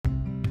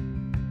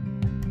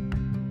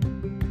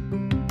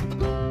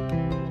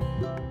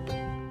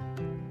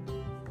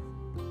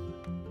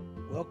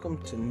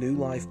Welcome to New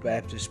Life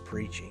Baptist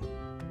Preaching,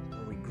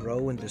 where we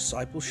grow in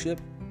discipleship,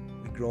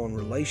 we grow in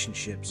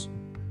relationships,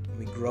 and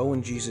we grow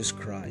in Jesus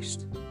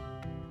Christ.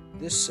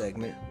 This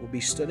segment will be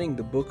studying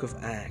the book of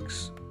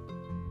Acts,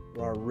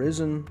 where our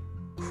risen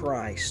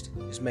Christ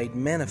is made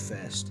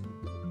manifest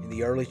in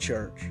the early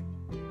church.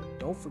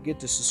 Don't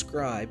forget to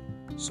subscribe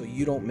so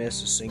you don't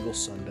miss a single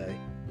Sunday.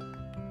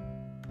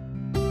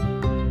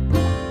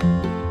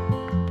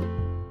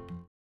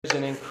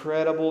 There's an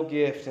incredible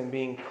gift in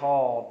being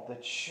called the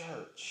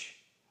church.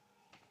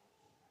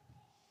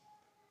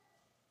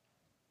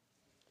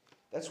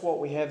 That's what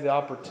we have the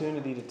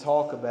opportunity to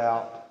talk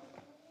about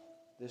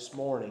this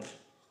morning.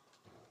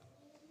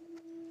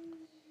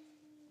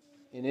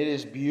 And it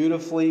is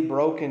beautifully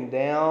broken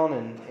down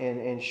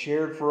and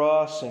shared for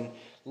us, and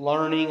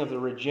learning of the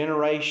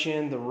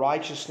regeneration, the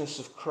righteousness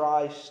of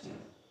Christ,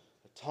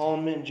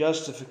 atonement,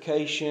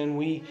 justification.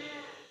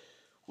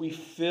 We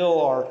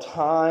fill our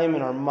time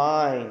and our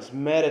minds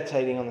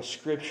meditating on the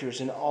Scriptures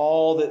and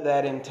all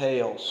that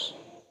entails.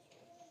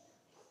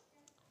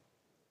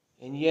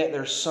 And yet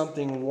there's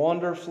something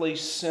wonderfully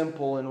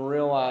simple in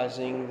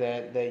realizing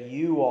that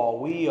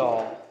we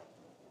all,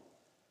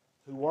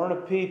 who weren't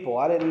a people,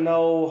 I didn't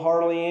know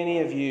hardly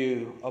any of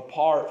you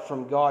apart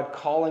from God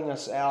calling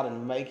us out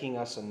and making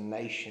us a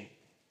nation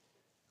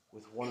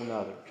with one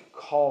another,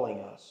 calling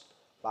us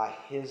by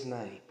His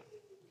name.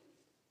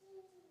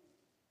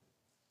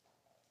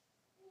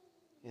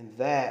 And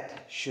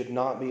that should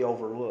not be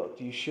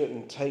overlooked. You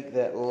shouldn't take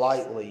that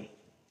lightly,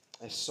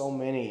 as so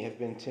many have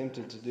been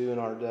tempted to do in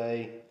our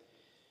day.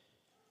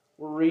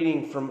 We're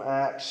reading from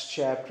Acts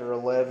chapter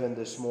 11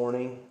 this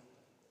morning.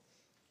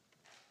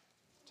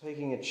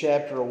 Taking a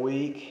chapter a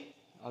week.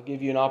 I'll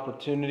give you an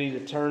opportunity to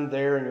turn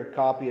there in your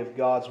copy of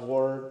God's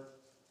Word.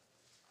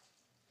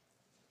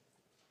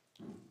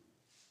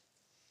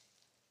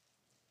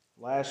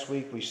 Last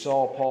week we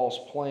saw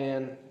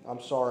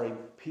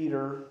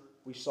Peter.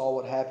 We saw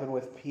what happened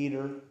with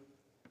Peter.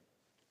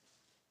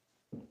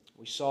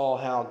 We saw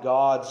how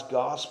God's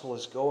gospel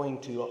is going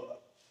to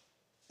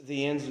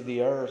the ends of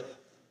the earth,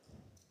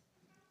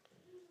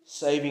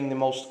 saving the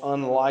most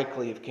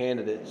unlikely of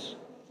candidates.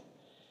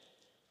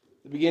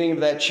 The beginning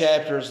of that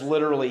chapter is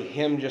literally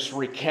him just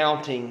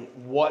recounting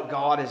what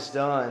God has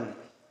done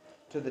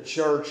to the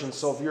church. And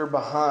so if you're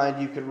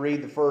behind, you could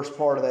read the first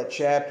part of that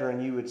chapter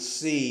and you would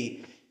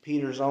see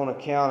Peter's own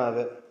account of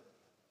it.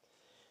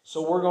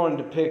 So we're going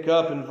to pick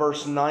up in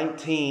verse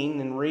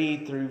 19 and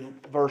read through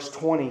verse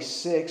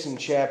 26 in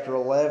chapter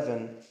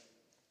 11.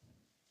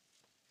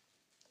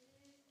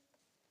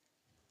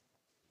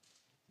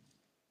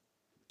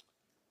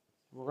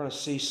 We're going to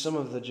see some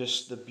of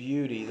the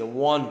beauty, the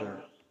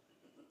wonder,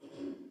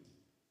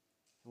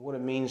 what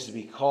it means to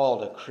be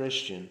called a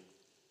Christian.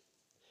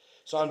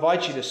 So I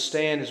invite you to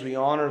stand as we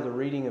honor the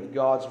reading of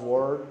God's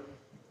Word.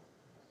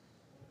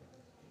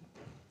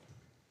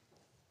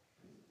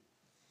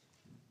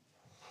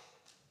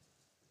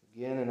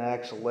 Again in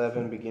Acts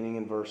 11, beginning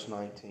in verse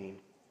 19.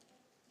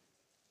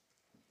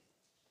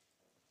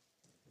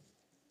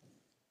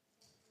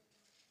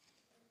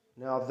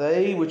 Now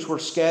they which were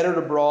scattered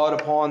abroad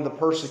upon the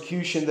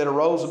persecution that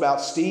arose about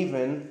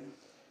Stephen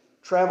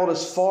traveled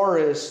as far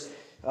as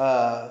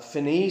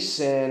Phoenice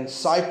and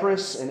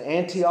Cyprus and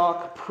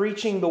Antioch,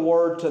 preaching the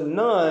word to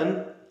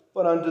none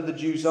but unto the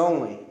Jews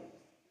only.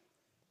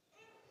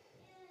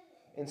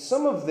 And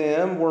some of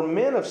them were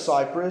men of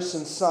Cyprus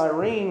and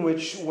Cyrene,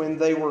 which when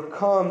they were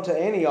come to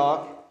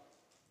Antioch,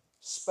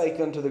 spake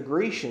unto the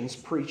Grecians,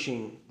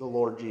 preaching the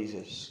Lord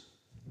Jesus.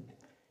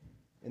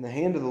 And the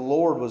hand of the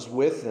Lord was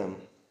with them.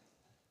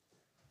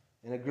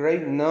 And a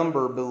great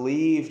number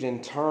believed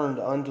and turned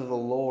unto the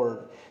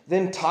Lord.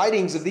 Then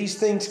tidings of these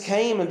things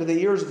came unto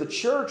the ears of the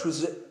church,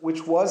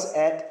 which was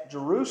at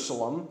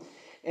Jerusalem.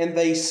 And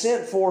they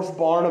sent forth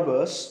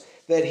Barnabas,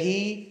 that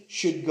he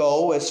should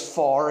go as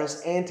far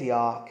as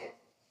Antioch,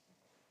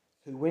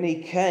 who when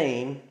he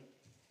came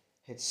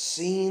had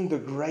seen the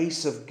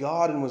grace of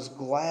God and was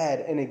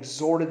glad, and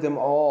exhorted them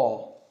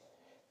all,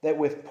 that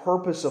with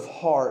purpose of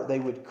heart they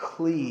would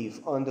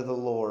cleave unto the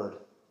Lord.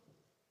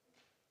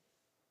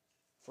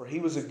 For he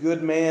was a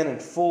good man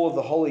and full of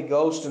the Holy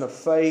Ghost and of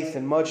faith,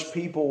 and much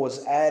people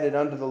was added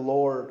unto the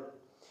Lord.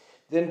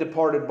 Then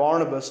departed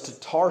Barnabas to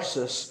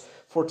Tarsus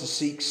for to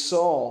seek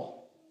Saul.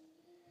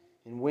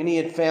 And when he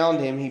had found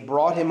him, he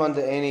brought him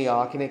unto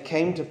Antioch. And it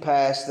came to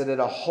pass that at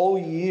a whole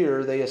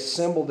year they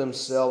assembled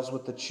themselves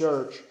with the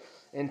church,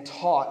 and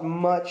taught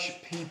much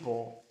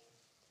people.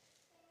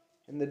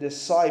 And the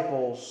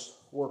disciples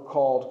were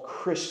called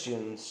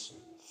Christians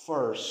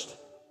first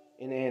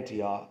in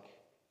Antioch.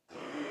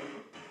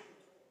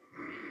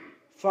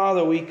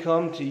 Father, we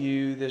come to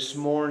you this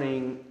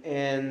morning,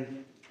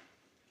 and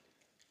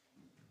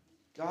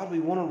God,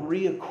 we want to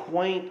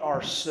reacquaint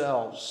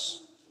ourselves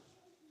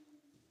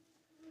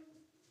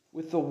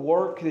with the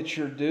work that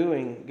you're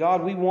doing.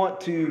 God, we want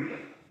to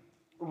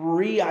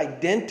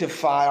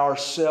re-identify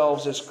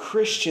ourselves as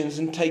Christians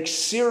and take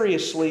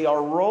seriously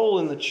our role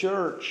in the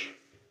church.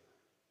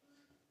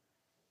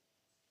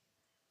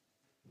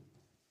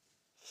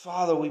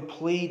 Father, we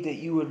plead that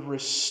you would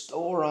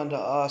restore unto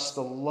us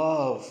the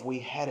love we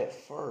had at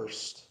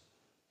first.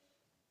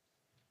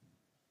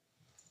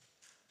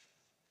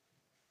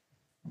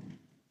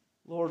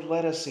 Lord,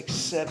 let us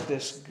accept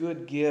this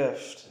good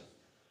gift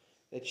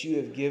that you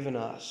have given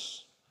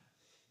us.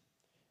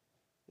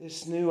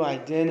 This new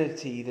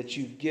identity that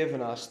you've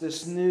given us,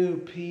 this new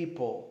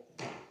people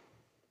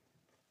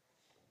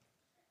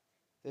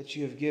that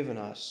you have given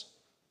us.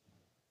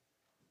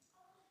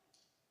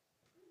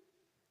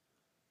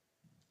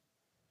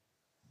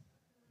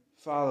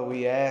 Father,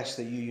 we ask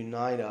that you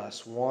unite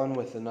us one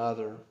with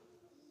another,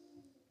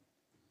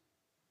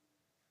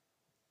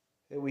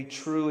 that we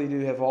truly do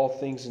have all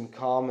things in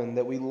common,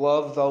 that we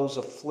love those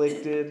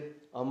afflicted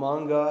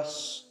among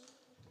us,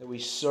 that we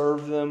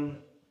serve them.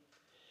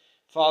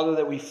 Father,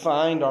 that we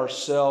find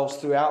ourselves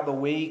throughout the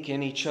week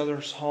in each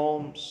other's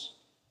homes.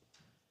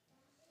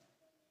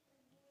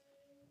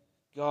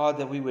 God,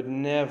 that we would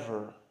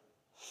never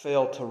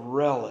fail to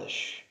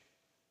relish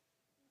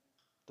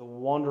the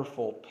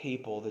wonderful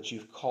people that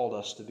you've called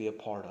us to be a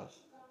part of.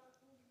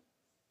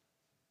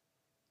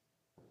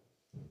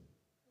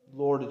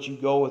 Lord, that you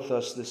go with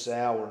us this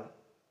hour,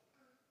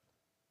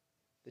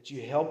 that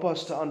you help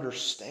us to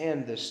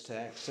understand this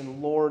text,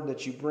 and Lord,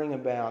 that you bring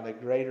about a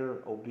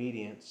greater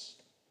obedience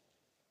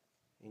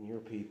in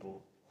your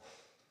people.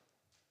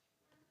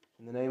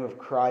 In the name of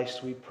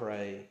Christ we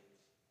pray.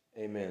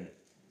 Amen.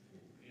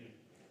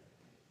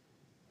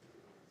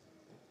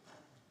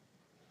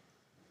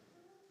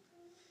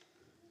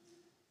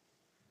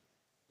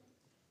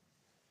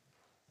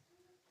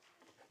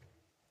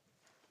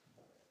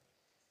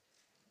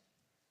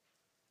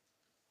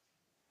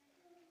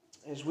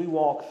 As we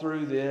walk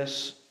through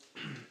this,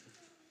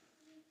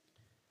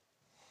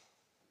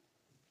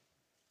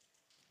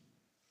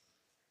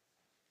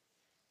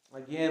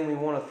 again, we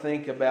want to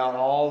think about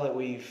all that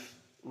we've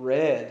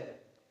read,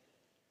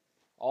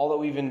 all that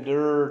we've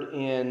endured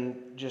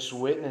in just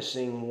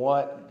witnessing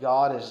what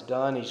God has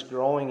done. He's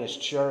growing His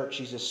church.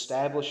 He's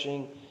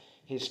establishing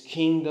His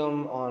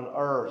kingdom on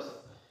earth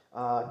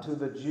to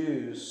the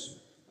Jews,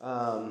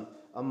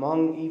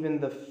 among even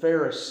the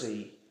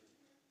Pharisee,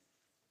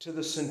 to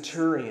the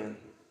centurion,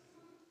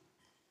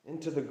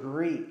 and to the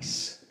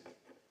Greeks.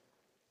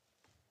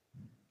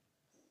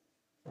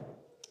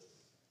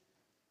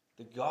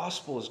 The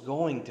gospel is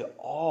going to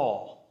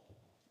all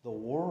the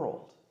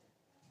world,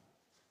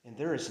 and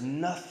there is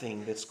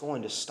nothing that's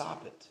going to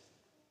stop it.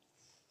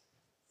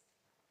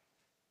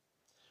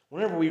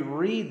 Whenever we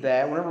read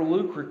that, whenever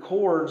Luke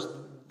records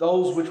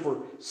those which were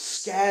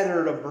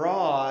scattered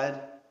abroad,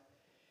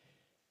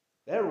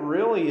 that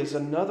really is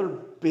another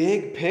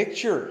big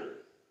picture.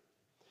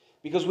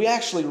 Because we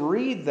actually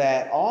read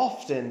that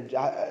often.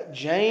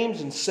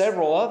 James and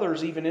several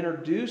others even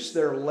introduce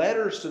their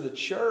letters to the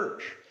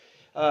church,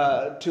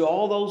 to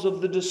all those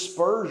of the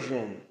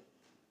dispersion.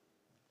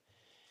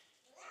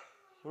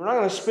 We're not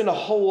going to spend a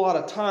whole lot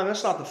of time.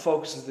 That's not the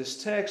focus of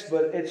this text,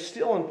 but it's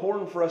still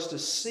important for us to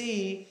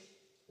see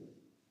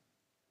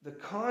the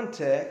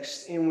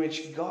context in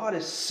which God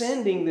is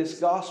sending this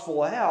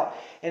gospel out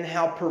and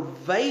how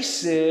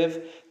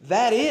pervasive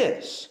that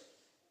is.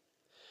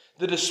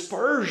 The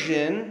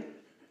dispersion,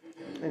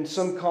 in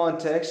some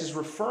context, is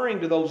referring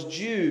to those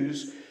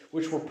Jews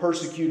which were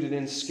persecuted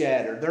and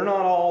scattered. They're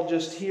not all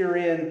just here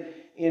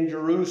in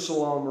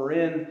Jerusalem or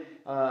in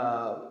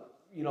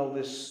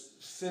this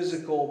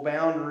physical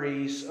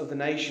boundaries of the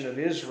nation of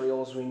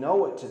Israel as we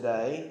know it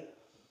today.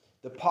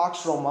 The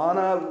Pax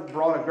Romana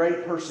brought a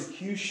great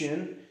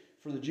persecution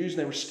for the Jews, and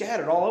they were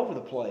scattered all over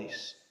the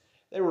place.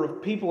 They were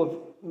people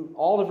of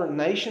all different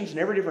nations and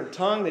every different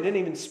tongue. They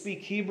didn't even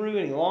speak Hebrew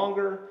any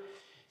longer.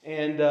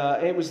 And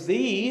it was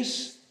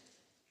these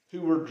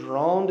who were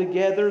drawn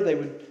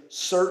together.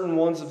 Certain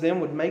ones of them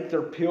would make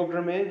their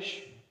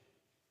pilgrimage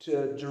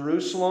to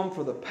Jerusalem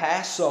for the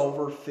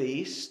Passover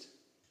feast.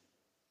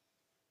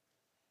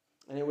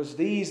 And it was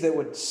these that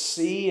would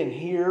see and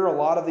hear a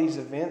lot of these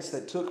events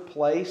that took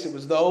place. It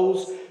was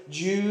those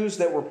Jews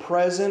that were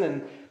present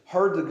and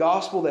heard the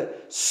gospel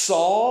that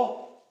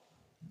saw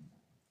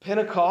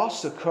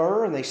Pentecost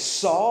occur, and they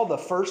saw the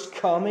first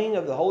coming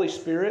of the Holy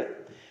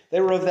Spirit. They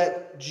were of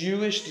that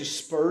Jewish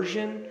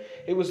dispersion.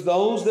 It was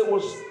those that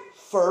was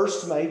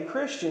first made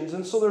Christians.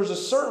 And so there's a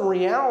certain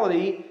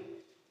reality.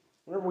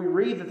 Whenever we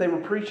read that they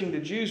were preaching to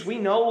Jews, we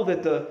know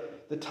that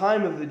the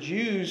time of the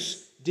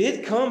Jews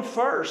did come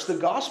first. The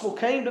gospel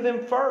came to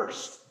them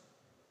first.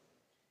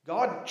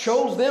 God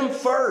chose them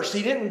first.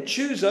 He didn't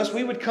choose us.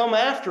 We would come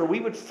after. We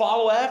would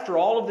follow after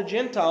all of the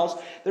Gentiles.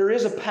 There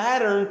is a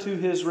pattern to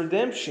His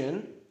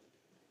redemption.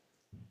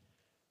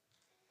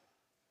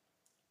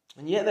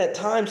 And yet that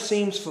time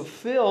seems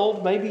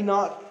fulfilled, maybe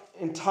not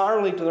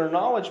entirely to their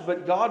knowledge,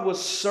 but God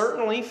was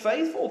certainly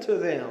faithful to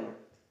them.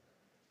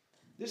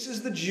 This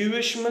is the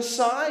Jewish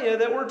Messiah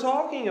that we're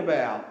talking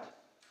about.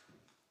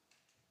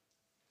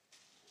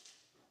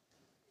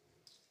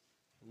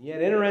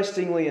 Yet,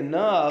 interestingly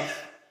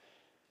enough,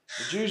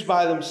 The Jews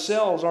by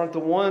themselves aren't the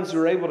ones who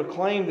are able to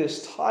claim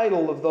this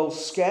title of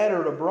those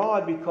scattered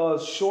abroad,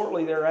 because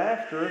shortly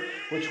thereafter,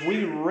 which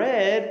we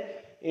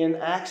read in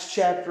Acts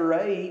chapter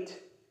 8,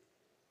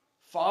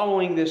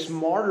 following this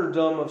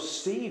martyrdom of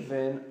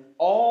Stephen,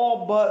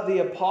 all but the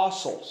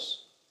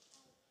apostles,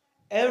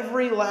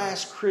 every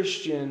last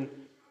Christian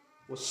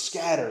was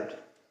scattered.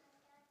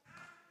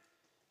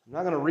 I'm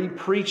not going to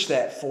re-preach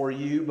that for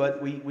you,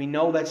 but we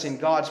know that's in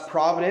God's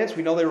providence.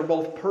 We know they were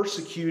both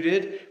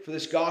persecuted for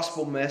this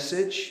gospel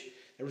message.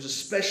 There was a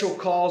special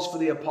cause for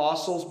the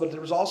apostles, but there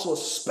was also a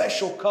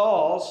special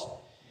cause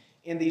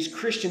in these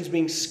Christians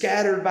being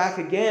scattered back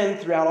again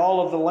throughout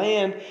all of the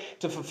land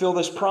to fulfill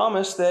this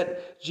promise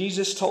that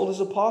Jesus told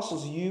His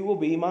apostles, "You will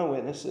be my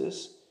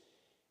witnesses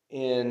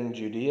in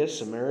Judea,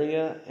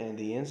 Samaria, and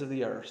the ends of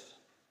the earth."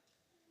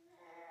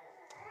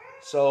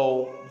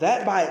 So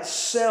that by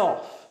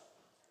itself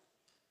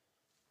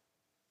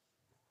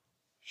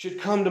should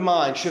come to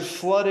mind, should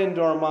flood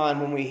into our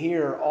mind when we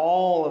hear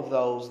all of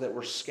those that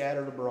were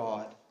scattered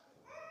abroad.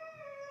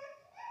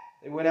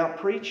 They went out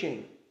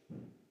preaching.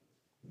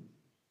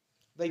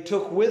 They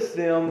took with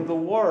them the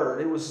Word.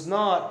 It was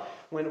not,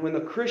 when the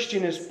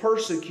Christian is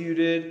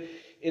persecuted,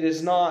 it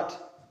is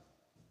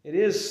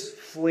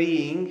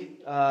fleeing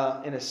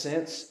in a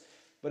sense,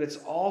 but it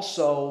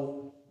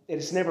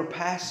is never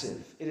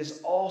passive. It is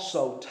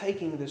also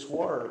taking this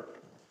Word.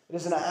 It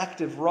is an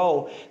active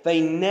role.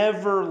 They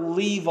never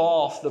leave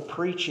off the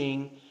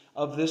preaching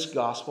of this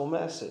gospel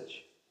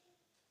message.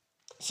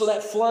 So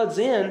that floods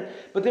in,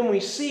 but then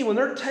we see when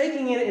they're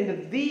taking it into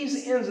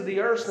these ends of the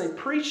earth, they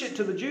preach it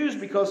to the Jews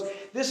because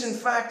this in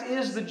fact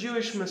is the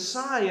Jewish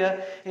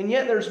Messiah, and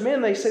yet there's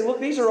men, they say, look,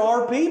 these are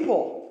our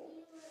people.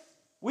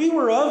 We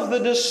were of the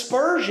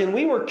dispersion.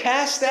 We were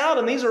cast out,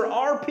 and these are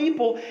our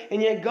people,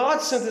 and yet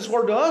God sent this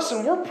word to us,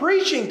 and we're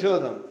preaching to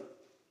them.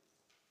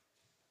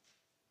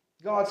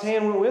 God's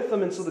hand went with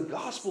them, and so the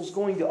gospel's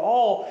going to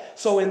all.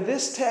 So in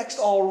this text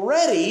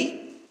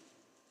already,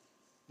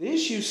 the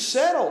issue's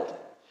settled.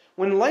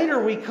 When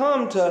later we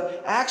come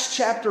to Acts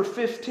chapter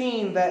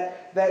 15,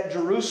 that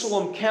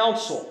Jerusalem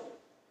council,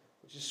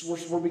 which is,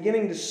 we're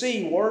beginning to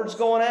see words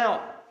going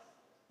out.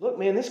 Look,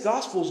 man, this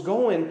gospel's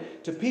going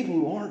to people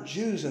who aren't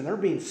Jews, and they're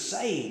being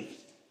saved.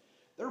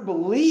 They're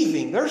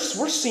believing. We're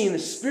seeing the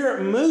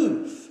Spirit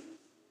move.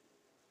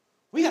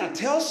 We got to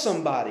tell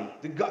somebody.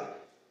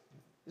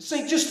 This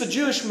ain't just the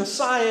Jewish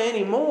Messiah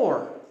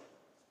anymore.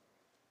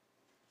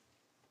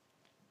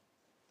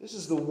 This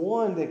is the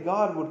one that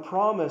God would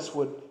promise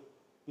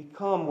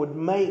would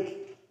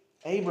make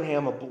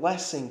Abraham a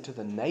blessing to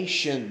the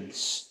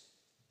nations.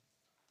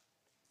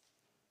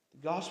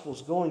 The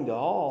gospel's going to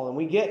all. And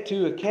we get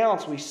to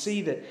accounts, we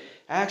see that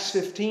Acts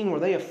 15, where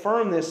they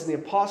affirm this, and the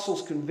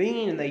apostles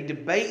convene and they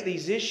debate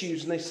these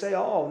issues, and they say,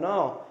 oh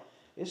no,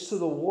 it's to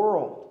the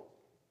world.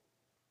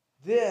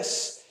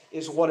 This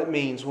is what it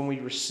means when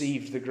we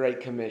received the Great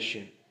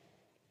Commission.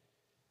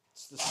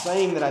 It's the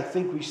same that I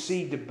think we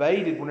see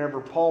debated whenever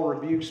Paul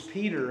rebukes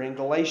Peter in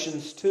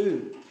Galatians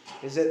 2.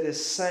 Is at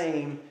this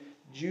same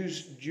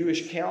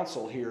Jewish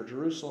council here,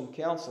 Jerusalem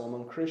council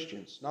among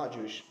Christians. Not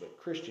Jewish, but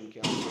Christian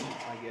council,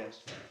 I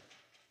guess.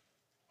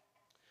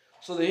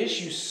 So the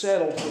issue's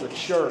settled for the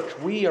church.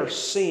 We are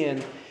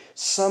seeing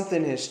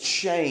something has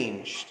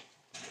changed.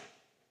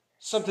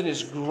 Something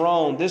has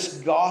grown. This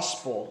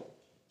gospel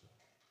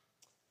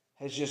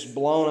has just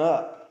blown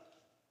up.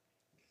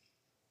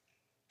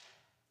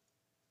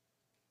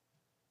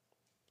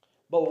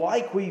 But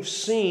like we've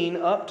seen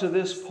up to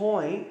this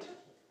point,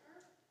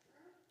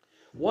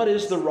 what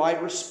is the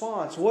right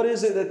response? What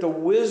is it that the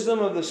wisdom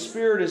of the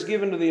Spirit is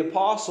given to the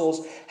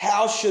apostles?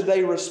 How should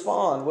they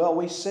respond? Well,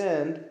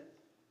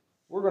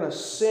 we're going to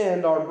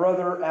send our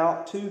brother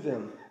out to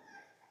them.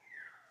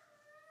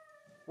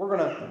 We're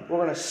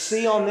going to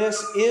see on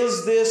this,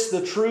 is this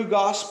the true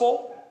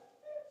gospel?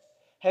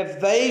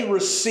 Have they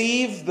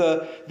received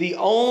the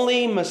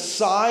only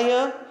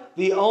Messiah,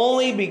 the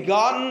only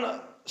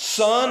begotten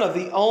Son of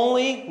the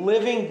only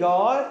living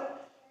God?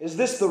 Is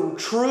this the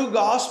true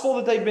gospel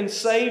that they've been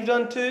saved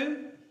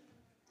unto?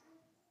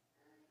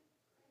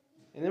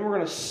 And then we're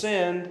going to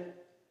send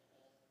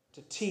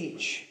to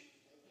teach,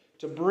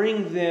 to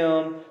bring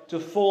them to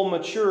full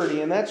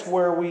maturity. And that's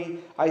where we,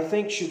 I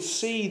think, should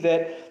see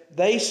that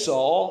they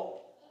saw,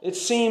 it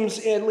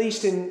seems at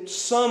least in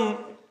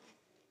some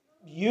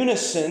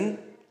unison,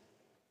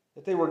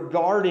 that they were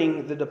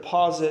guarding the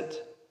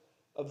deposit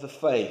of the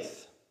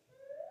faith.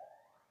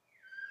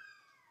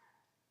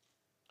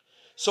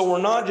 So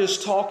we're not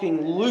just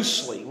talking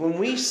loosely. When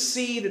we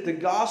see that the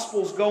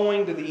gospel's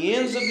going to the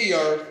ends of the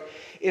earth,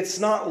 it's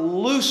not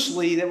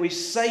loosely that we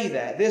say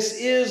that. This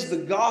is the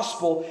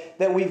gospel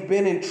that we've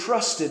been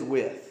entrusted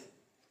with.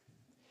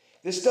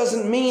 This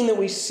doesn't mean that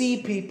we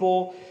see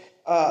people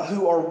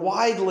who are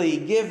widely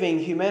giving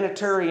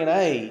humanitarian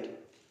aid.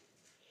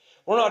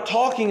 We're not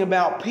talking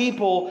about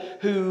people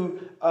who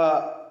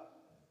are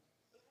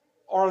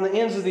on the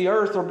ends of the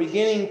earth or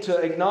beginning to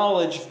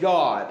acknowledge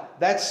God.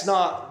 That's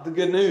not the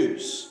good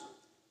news.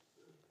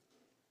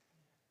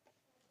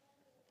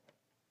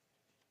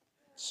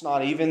 It's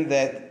not even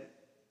that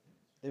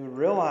they would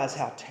realize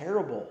how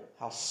terrible,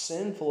 how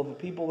sinful of a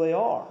people they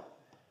are.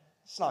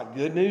 It's not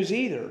good news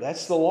either.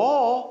 That's the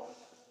law.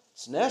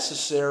 It's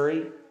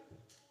necessary.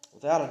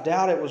 Without a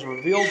doubt, it was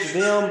revealed to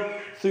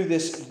them through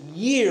this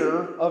year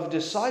of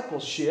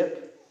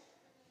discipleship.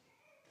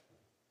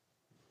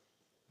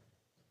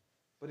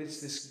 But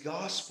it's this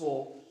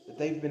gospel that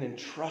they've been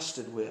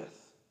entrusted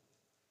with.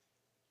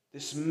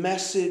 This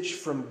message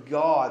from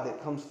God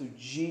that comes through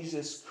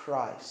Jesus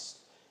Christ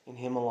and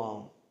Him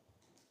alone.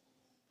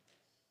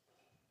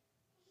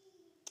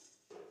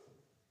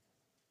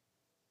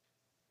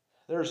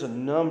 There's a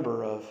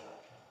number of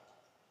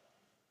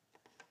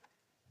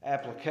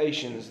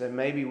applications that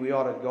maybe we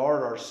ought to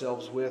guard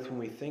ourselves with when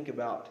we think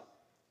about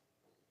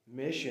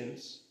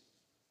missions,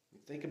 we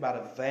think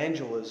about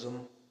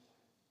evangelism.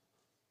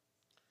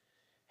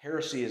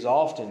 Heresy has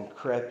often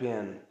crept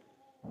in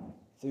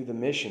through the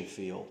mission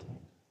field.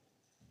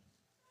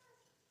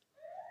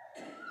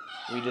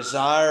 We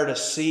desire to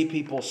see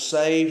people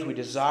saved. We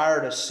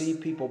desire to see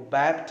people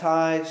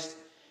baptized.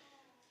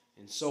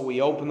 And so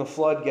we open the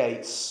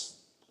floodgates.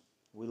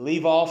 We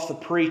leave off the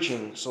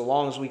preaching so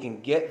long as we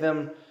can get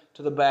them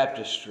to the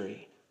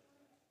baptistry.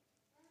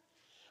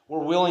 We're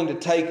willing to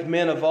take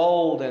men of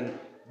old and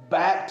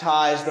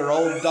baptize their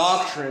old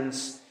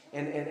doctrines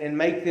and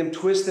make them,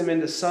 twist them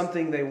into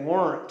something they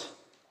weren't.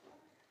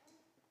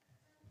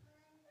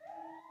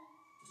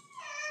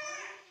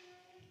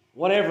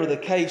 Whatever the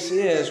case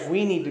is,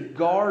 we need to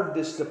guard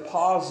this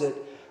deposit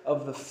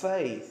of the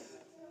faith.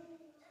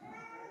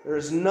 There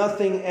is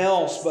nothing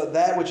else but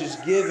that which is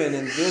given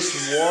in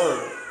this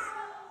Word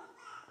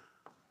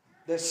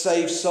that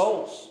saves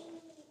souls.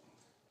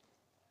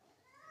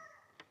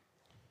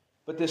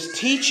 But this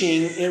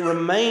teaching, it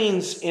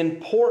remains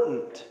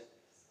important.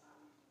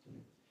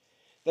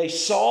 They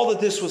saw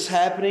that this was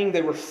happening.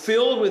 They were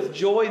filled with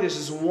joy. This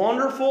is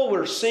wonderful.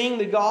 We're seeing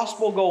the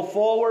gospel go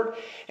forward.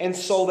 And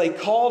so they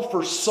called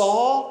for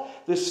Saul,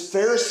 this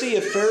Pharisee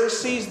of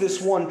Pharisees,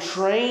 this one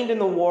trained in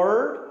the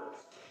Word.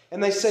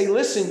 And they say,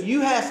 listen,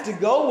 you have to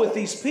go with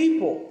these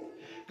people.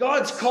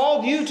 God's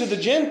called you to the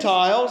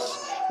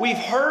Gentiles. We've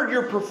heard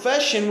your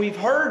profession. We've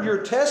heard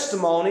your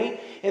testimony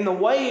in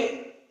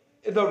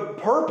the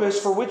purpose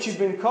for which you've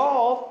been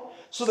called.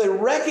 So they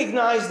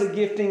recognize the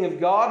gifting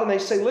of God and they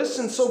say,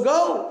 listen, so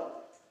go.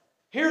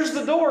 Here's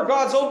the door.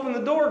 God's opened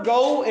the door.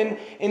 Go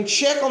and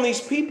check on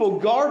these people.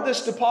 Guard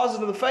this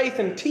deposit of the faith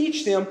and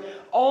teach them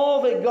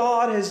all that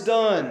God has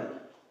done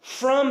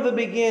from the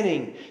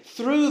beginning,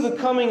 through the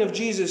coming of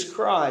Jesus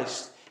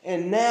Christ,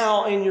 and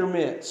now in your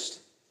midst.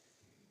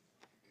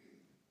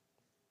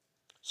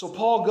 So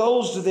Paul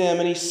goes to them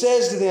and he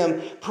says to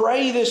them,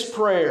 pray this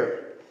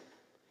prayer.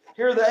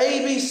 Here are the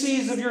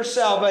ABCs of your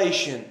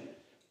salvation.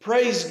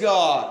 Praise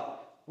God.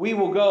 We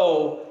will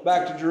go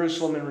back to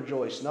Jerusalem and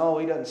rejoice. No,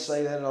 he doesn't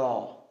say that at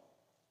all.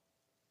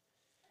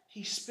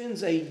 He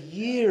spends a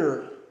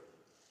year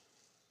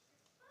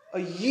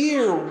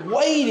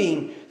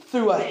wading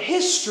through a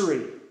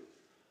history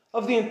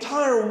of the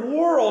entire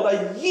world,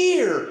 a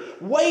year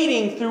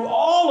wading through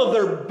all of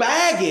their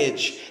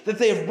baggage that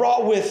they have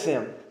brought with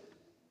them.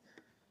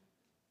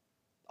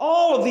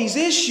 All of these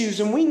issues,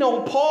 and we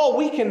know Paul,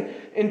 we can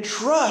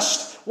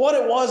entrust what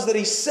it was that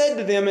he said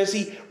to them as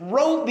he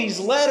wrote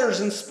these letters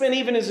and spent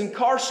even his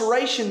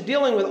incarceration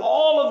dealing with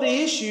all of the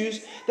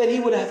issues that he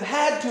would have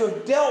had to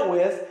have dealt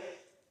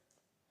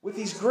with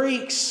these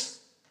Greeks,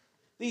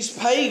 these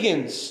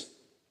pagans.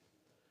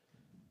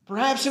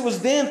 Perhaps it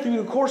was then through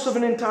the course of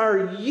an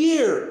entire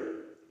year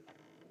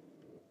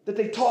that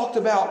they talked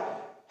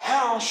about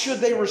how should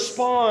they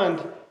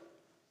respond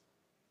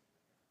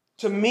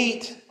to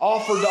meat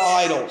offered to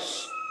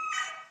idols.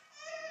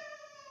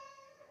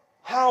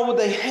 How would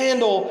they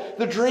handle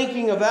the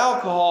drinking of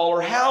alcohol?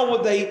 Or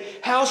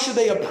how should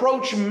they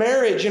approach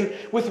marriage? And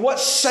with what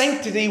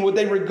sanctity would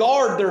they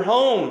regard their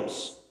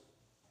homes?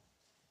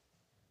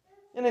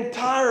 An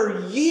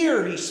entire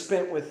year he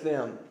spent with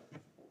them.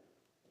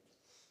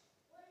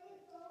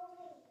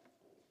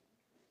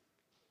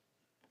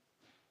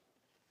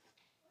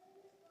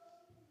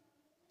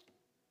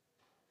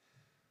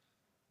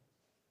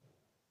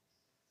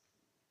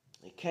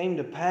 It came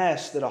to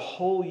pass that a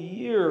whole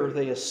year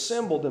they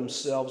assembled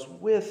themselves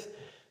with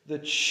the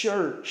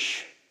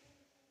church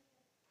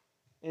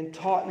and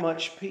taught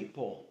much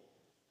people.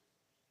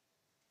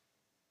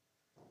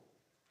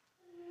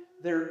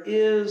 There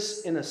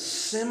is an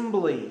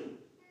assembly.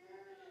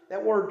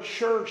 That word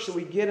church that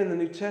we get in the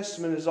New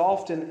Testament is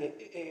often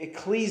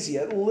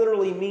ecclesia. It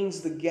literally means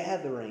the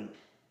gathering.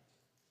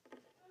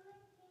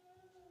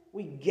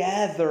 We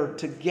gather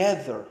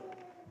together.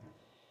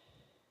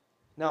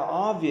 Now,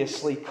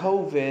 obviously,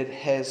 COVID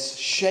has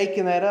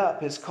shaken that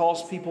up, has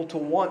caused people to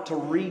want to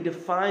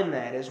redefine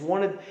that, has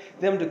wanted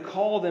them to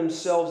call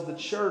themselves the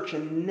church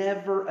and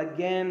never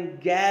again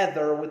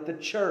gather with the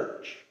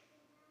church.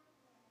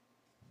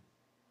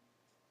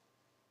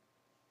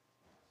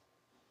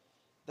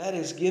 that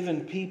has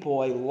given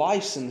people a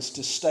license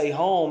to stay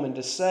home and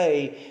to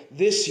say,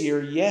 this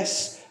year,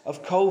 yes,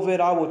 of COVID,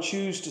 I will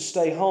choose to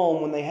stay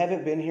home when they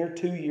haven't been here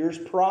 2 years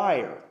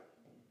prior.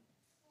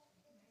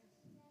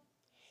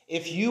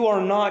 If you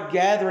are not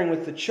gathering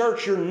with the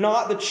church, you're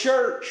not the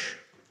church.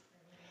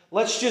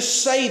 Let's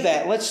just say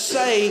that. Let's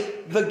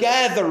say the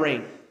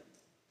gathering.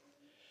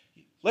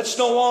 Let's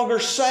no longer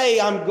say,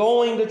 I'm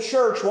going to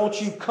church.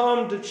 Won't you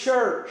come to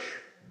church?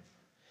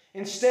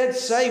 Instead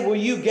say, will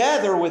you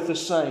gather with the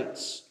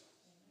saints?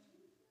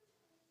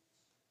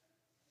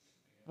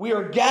 We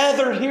are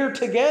gathered here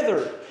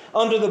together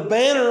under the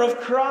banner of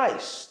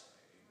Christ.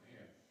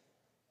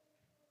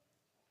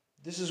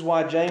 This is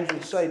why James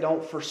would say,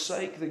 don't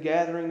forsake the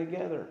gathering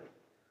together.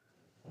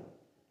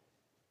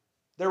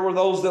 There were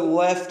those that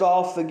left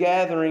off the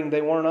gathering.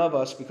 They weren't of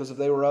us, because if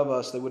they were of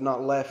us, they would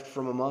not left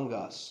from among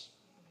us.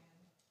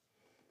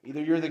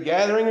 Either you're the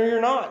gathering or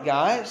you're not,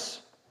 guys.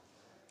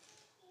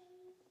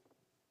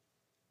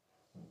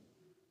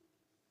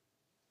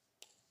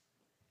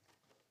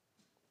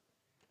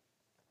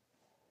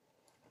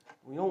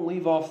 We don't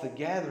leave off the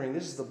gathering.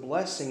 This is the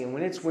blessing. And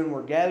when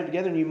we're gathered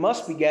together, and you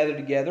must be gathered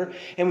together,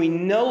 and we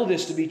know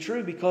this to be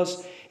true,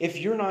 because if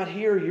you're not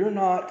here, you're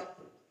not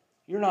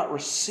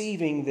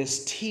receiving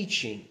this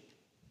teaching.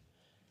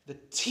 The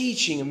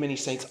teaching of many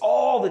saints.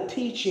 All the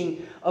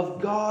teaching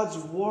of God's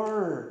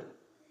Word.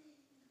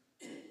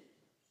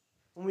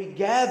 When we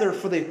gather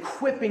for the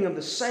equipping of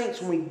the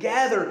saints, when we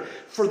gather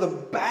for the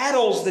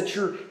battles that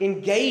you're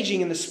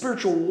engaging in, the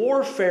spiritual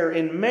warfare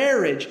in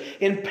marriage,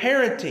 in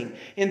parenting,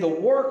 in the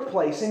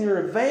workplace, in your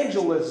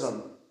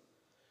evangelism,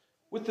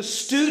 with the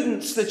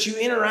students that you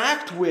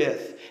interact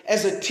with,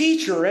 as a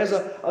teacher, as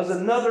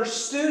another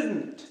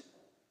student,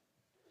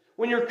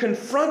 when you're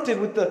confronted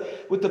with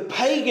the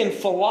pagan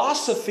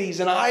philosophies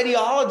and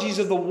ideologies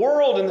of the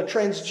world, and the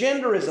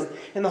transgenderism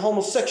and the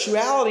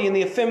homosexuality and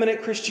the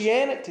effeminate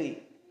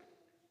Christianity.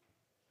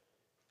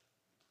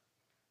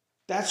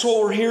 That's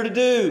what we're here to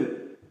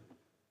do.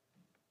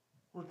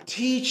 We're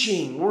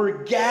teaching.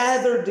 We're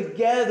gathered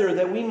together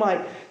that we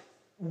might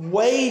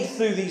wade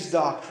through these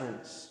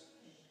doctrines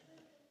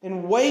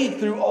and wade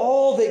through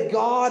all that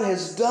God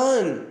has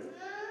done,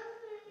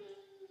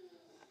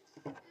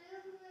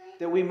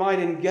 that we might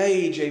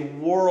engage a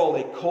world,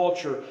 a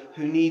culture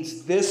who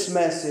needs this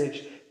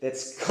message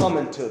that's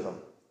coming to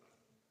them.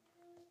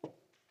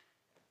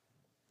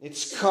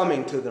 It's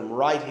coming to them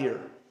right here.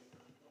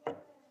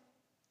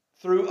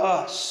 Through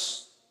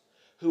us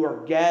who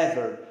are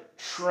gathered,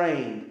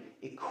 trained,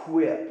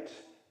 equipped.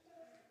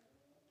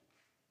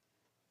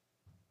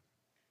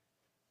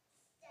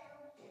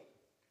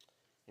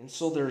 And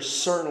so there's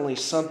certainly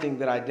something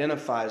that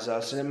identifies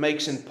us, and it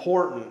makes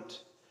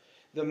important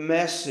the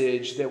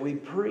message that we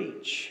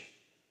preach.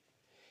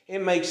 It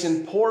makes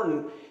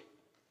important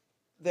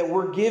that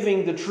we're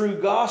giving the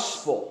true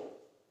gospel.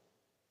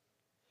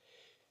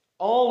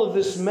 All of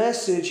this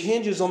message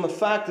hinges on the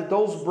fact that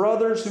those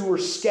brothers who were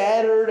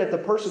scattered at the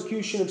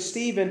persecution of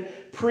Stephen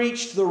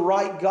preached the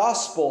right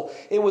gospel.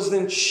 It was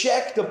then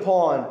checked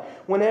upon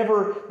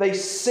whenever they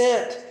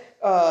sent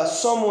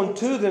someone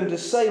to them to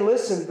say,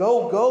 listen,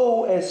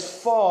 go as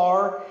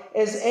far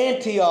as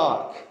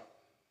Antioch.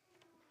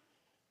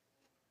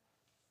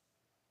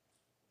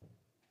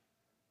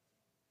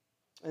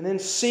 And then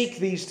seek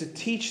these to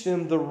teach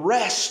them the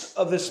rest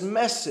of this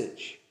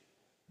message.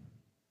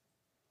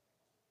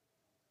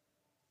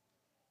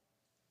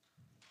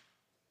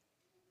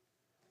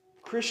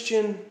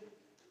 Christian,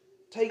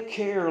 take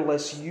care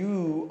lest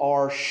you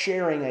are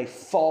sharing a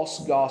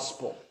false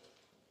gospel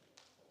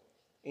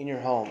in your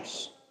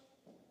homes,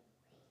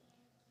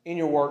 in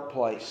your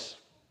workplace.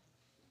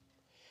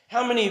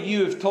 How many of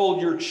you have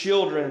told your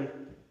children,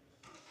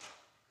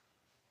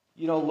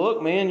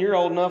 look, man, you're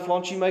old enough, why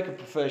don't you make a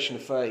profession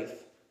of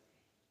faith?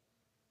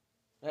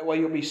 That way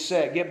you'll be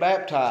set. Get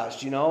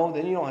baptized,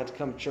 then you don't have to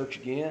come to church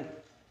again.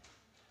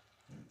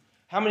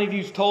 How many of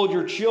you have told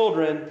your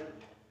children,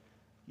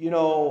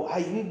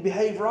 hey, you need to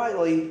behave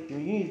rightly. You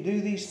need to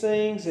do these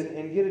things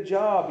and get a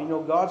job.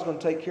 God's going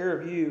to take care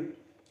of you.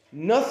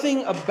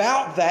 Nothing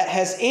about that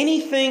has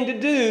anything to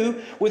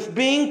do with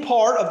being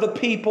part of the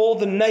people,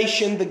 the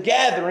nation, the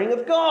gathering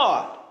of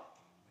God.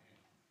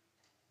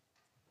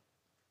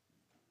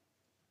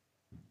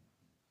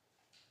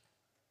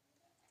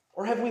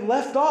 Or have we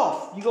left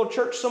off? You go to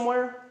church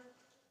somewhere?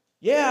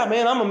 Yeah,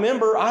 man, I'm a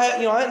member. I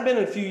hadn't been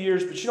in a few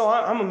years, but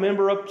I'm a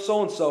member of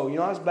so-and-so.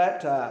 I was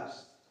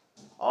baptized.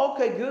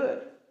 Okay,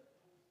 good.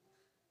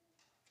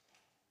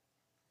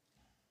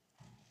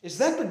 Is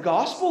that the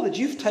gospel that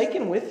you've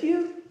taken with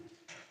you?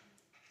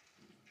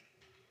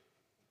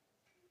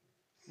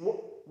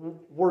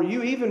 Do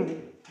you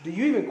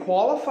even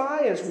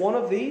qualify as one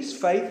of these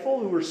faithful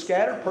who were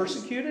scattered,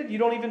 persecuted? You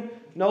don't even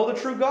know the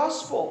true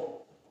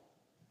gospel.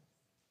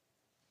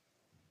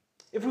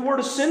 If we were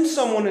to send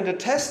someone and to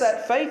test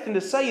that faith and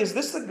to say, is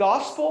this the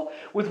gospel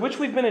with which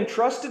we've been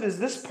entrusted? Is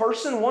this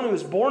person one who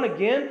is born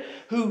again,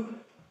 who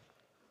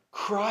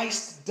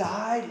Christ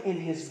died in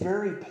his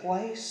very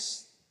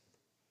place?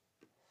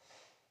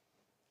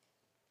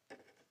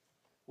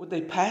 Would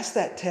they pass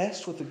that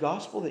test with the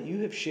gospel that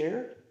you have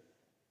shared?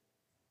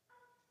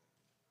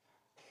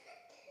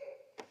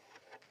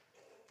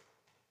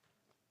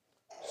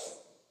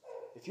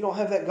 If you don't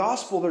have that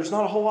gospel, there's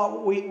not a whole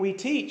lot we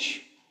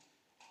teach.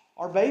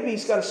 Our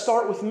baby's got to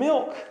start with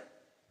milk.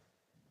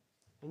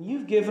 And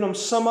you've given them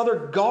some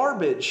other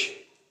garbage.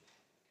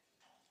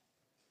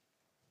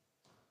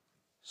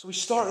 So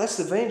that's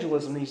the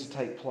evangelism needs to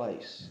take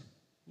place.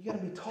 You got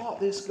to be taught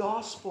this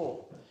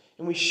gospel.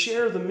 And we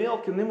share the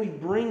milk and then we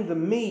bring the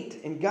meat.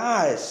 And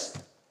guys,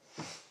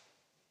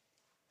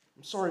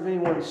 I'm sorry if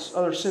anyone's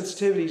other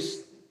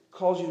sensitivities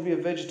cause you to be a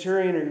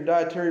vegetarian or your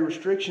dietary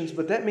restrictions,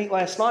 but that meat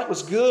last night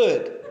was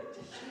good.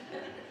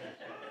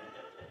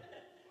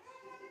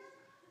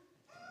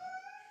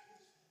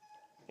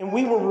 And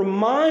we were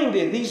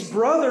reminded, these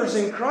brothers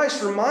in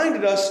Christ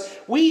reminded us,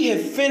 we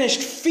have finished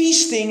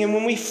feasting, and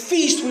when we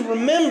feast, we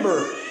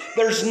remember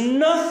there's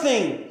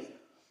nothing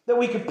that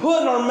we could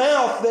put in our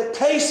mouth that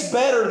tastes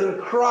better than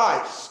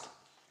Christ.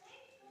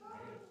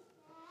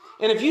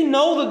 And if you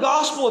know the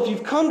gospel, if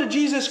you've come to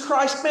Jesus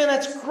Christ, man,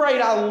 that's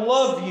great. I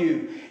love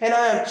you. And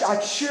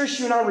I cherish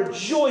you and I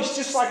rejoice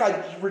just like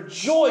I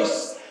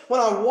rejoice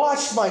when I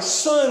watched my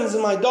sons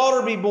and my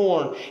daughter be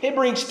born. It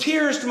brings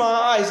tears to my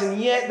eyes,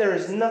 and yet there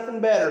is nothing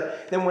better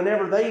than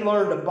whenever they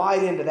learn to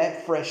bite into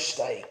that fresh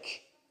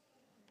steak.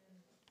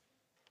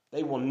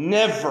 They will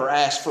never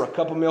ask for a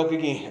cup of milk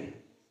again.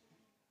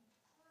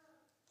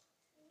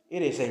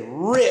 It is a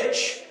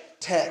rich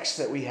text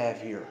that we have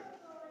here.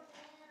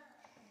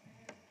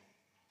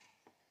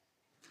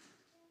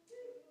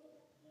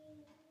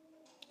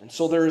 And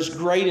so there is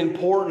great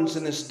importance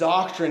in this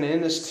doctrine and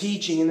in this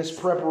teaching, in this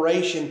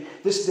preparation,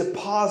 this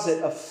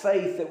deposit of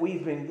faith that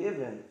we've been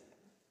given.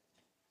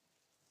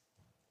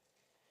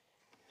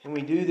 And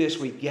we do this,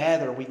 we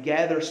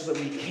gather so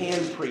that we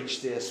can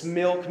preach this.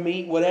 Milk,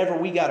 meat, whatever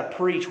we got to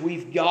preach,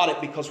 we've got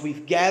it because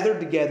we've gathered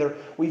together,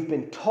 we've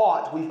been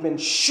taught, we've been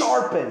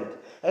sharpened.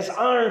 As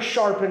iron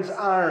sharpens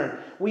iron,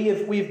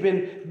 we've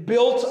been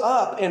built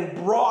up and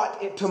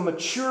brought into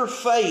mature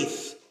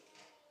faith.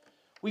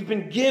 We've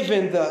been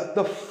given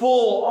the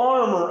full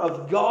armor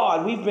of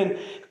God. We've been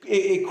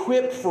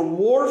equipped for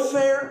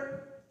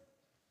warfare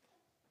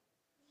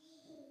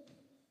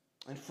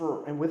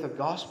and with a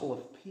gospel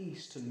of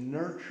peace to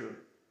nurture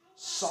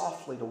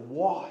softly, to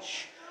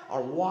wash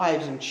our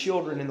wives and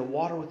children in the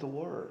water with the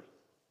Word.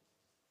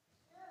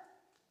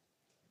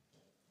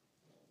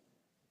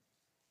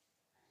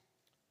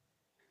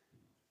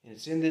 And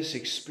it's in this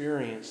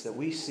experience that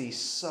we see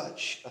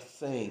such a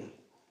thing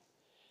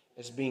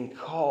as being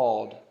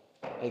called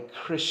a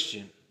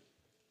Christian.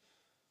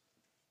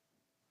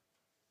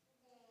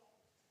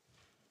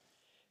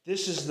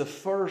 This is the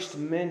first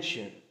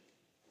mention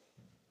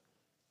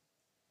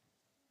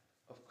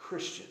of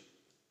Christian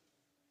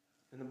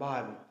in the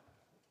Bible.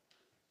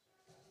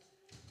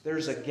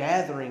 There's a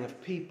gathering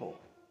of people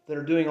that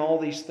are doing all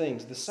these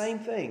things, the same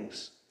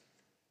things.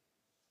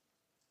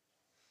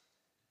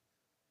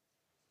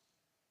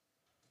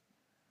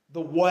 The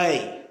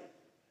way.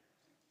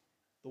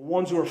 The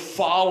ones who are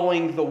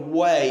following the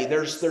way.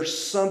 There's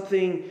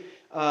something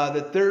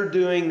that they're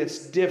doing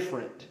that's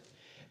different.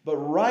 But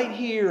right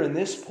here in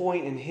this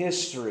point in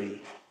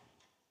history,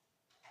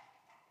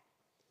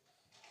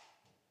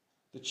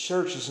 the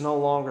church is no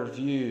longer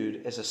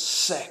viewed as a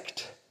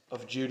sect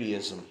of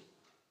Judaism.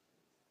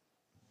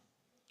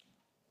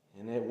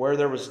 And where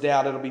there was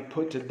doubt, it'll be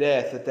put to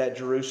death at that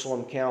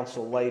Jerusalem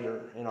council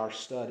later in our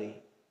study.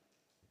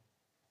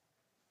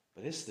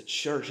 But it's the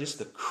church, it's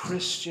the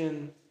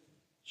Christian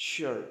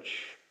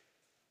church.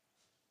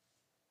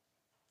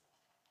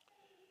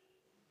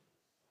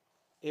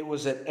 It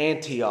was at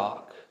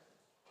Antioch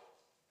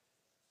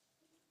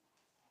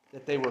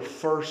that they were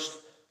first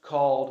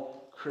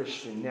called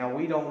Christian. Now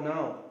we don't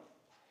know.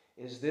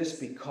 Is this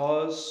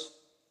because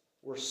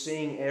we're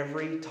seeing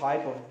every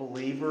type of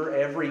believer,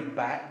 every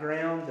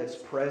background that's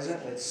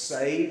present, that's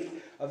saved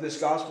of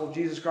this gospel of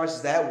Jesus Christ?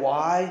 Is that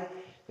why?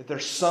 That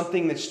there's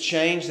something that's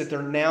changed, that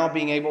they're now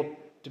being able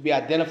to be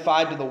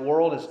identified to the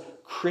world as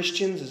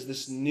Christians? Is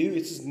this new?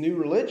 It's this new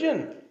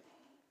religion.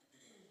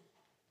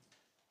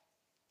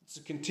 It's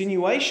a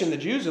continuation. The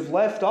Jews have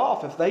left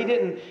off. If they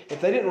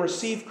didn't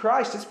receive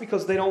Christ, it's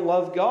because they don't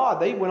love God.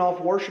 They went off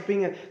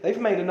worshiping, they've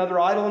made another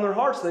idol in their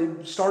hearts. They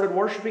started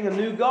worshiping a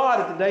new God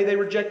at the day they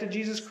rejected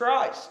Jesus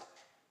Christ.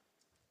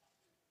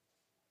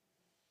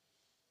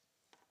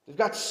 They've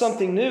got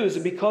something new. Is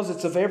it because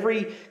it's of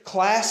every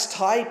class,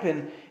 type,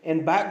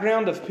 and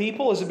background of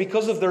people? Is it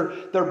because of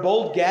their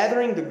bold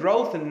gathering, the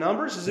growth in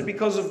numbers? Is it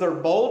because of their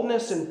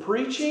boldness in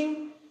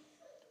preaching?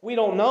 We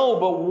don't know,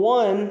 but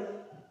one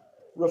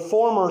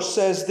reformer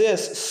says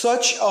this: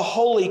 such a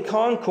holy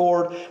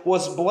concord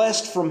was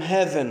blessed from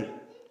heaven.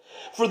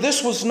 For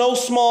this was no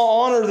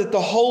small honor that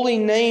the holy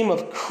name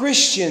of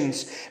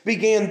Christians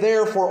began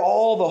there for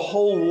all the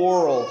whole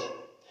world.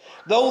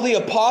 Though the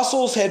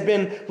apostles had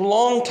been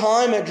long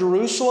time at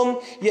Jerusalem,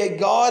 yet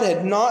God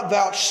had not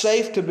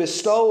vouchsafed to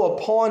bestow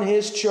upon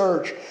His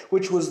church,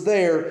 which was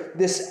there,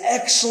 this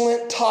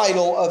excellent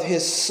title of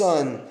His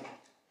Son.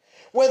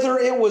 Whether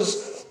it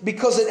was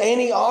because at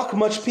Antioch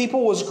much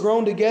people was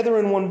grown together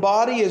in one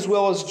body, as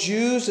well as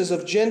Jews as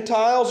of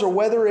Gentiles, or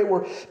whether it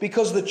were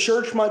because the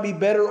church might be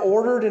better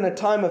ordered in a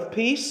time of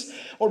peace,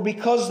 or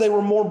because they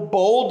were more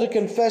bold to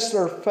confess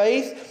their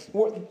faith,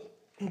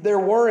 there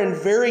were in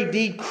very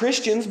deed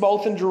Christians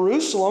both in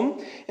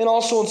Jerusalem and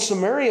also in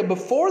Samaria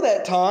before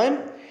that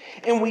time.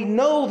 And we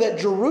know that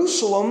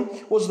Jerusalem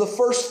was the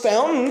first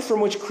fountain from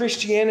which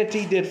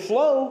Christianity did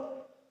flow.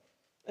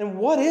 And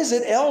what is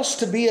it else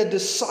to be a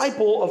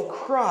disciple of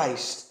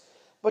Christ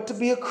but to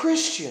be a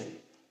Christian?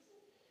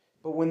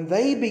 But when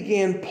they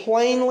began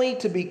plainly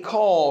to be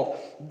called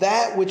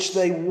that which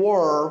they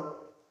were,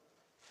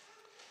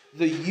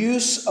 the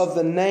use of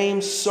the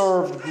name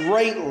served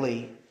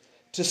greatly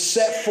to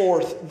set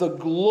forth the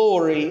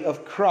glory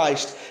of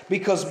Christ,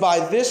 because by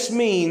this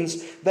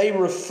means they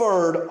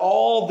referred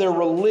all their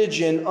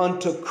religion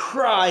unto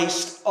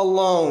Christ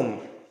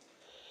alone.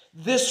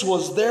 This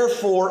was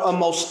therefore a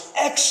most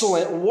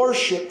excellent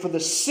worship for the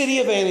city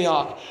of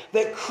Antioch,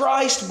 that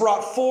Christ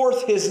brought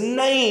forth his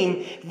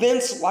name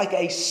thence like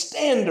a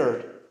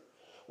standard,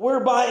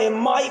 whereby it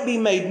might be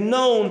made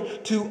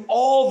known to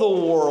all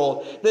the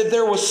world that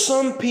there was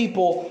some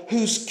people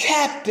whose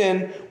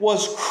captain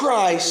was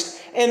Christ,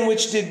 and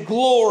which did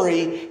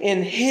glory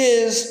in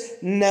his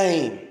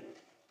name.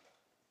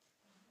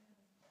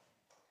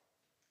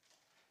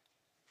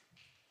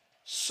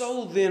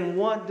 So then,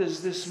 what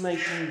does this make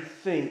you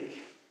think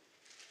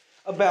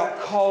about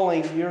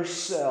calling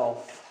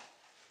yourself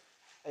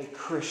a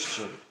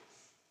Christian?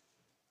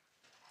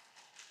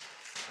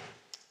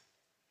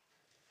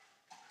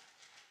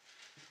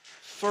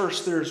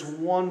 First, there's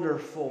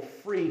wonderful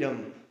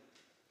freedom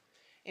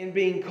in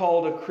being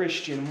called a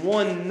Christian.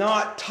 One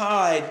not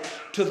tied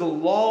to the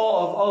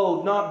law of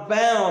old, not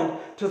bound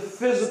to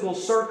physical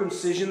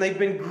circumcision. They've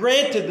been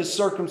granted the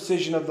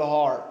circumcision of the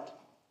heart.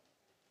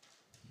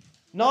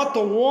 Not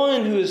the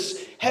one who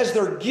has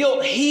their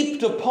guilt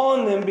heaped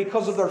upon them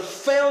because of their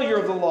failure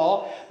of the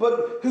law,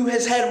 but who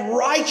has had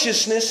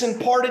righteousness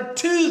imparted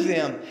to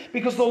them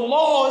because the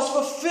law is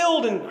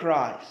fulfilled in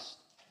Christ.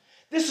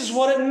 This is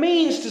what it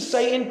means to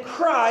say in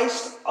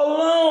Christ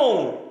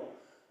alone.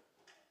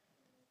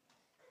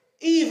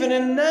 Even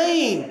in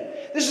name.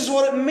 This is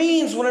what it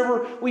means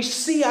whenever we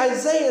see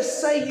Isaiah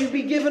say, "You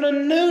be given a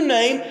new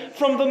name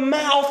from the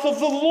mouth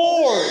of the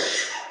Lord."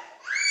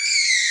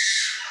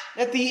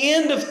 At the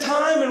end of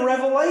time in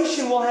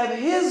Revelation, we'll have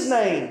his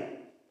name.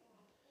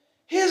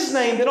 His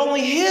name that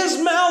only his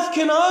mouth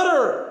can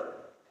utter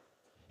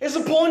is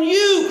upon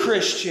you,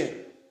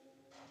 Christian.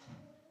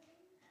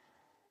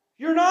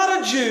 You're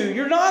not a Jew.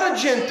 You're not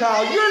a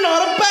Gentile. You're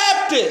not a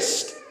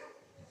Baptist.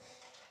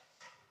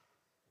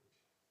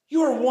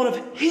 You are one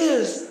of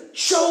his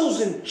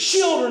chosen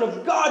children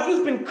of God.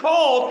 You've been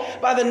called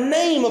by the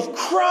name of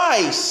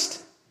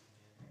Christ.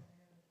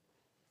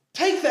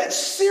 Take that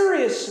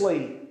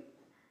seriously.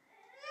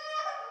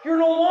 You're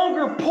no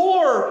longer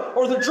poor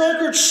or the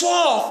drunkard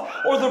sloth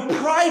or the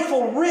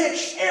prideful,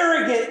 rich,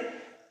 arrogant,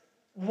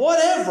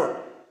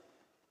 whatever.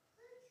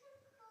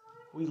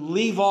 We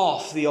leave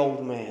off the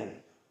old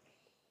man.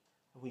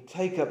 We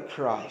take up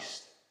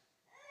Christ.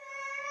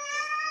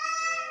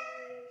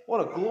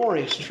 What a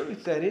glorious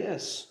truth that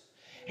is.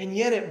 And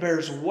yet it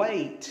bears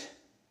weight.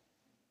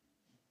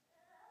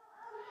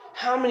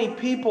 How many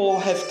people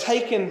have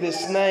taken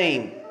this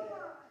name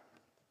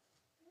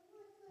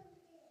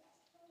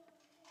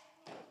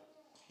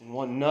and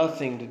want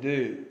nothing to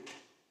do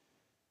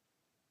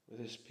with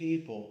his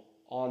people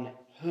on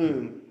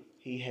whom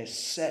he has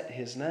set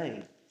his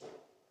name?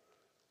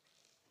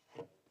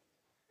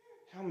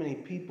 How many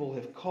people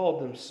have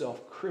called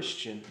themselves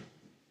Christian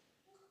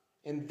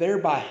and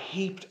thereby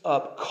heaped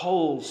up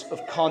coals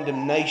of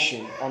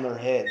condemnation on their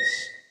heads?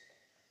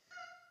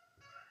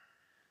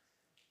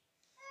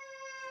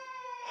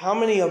 How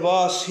many of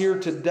us here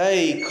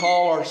today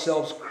call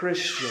ourselves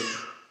Christian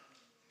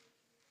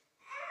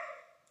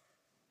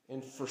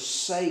and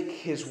forsake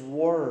his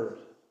word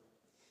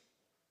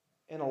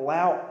and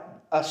allow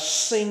a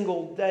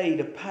single day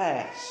to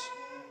pass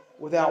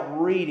without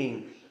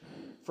reading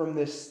from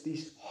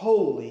these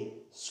holy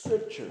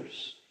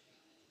scriptures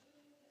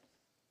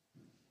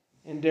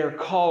and dare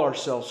call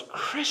ourselves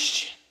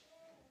Christian?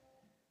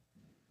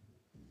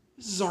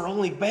 This is our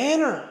only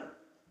banner.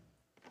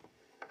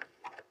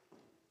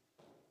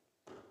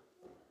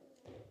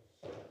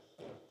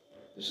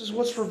 This is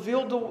what's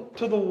revealed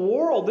to the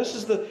world. This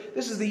is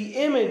the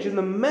image and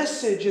the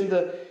message and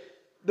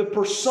the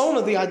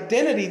persona, the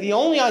identity, the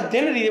only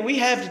identity that we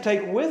have to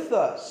take with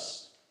us.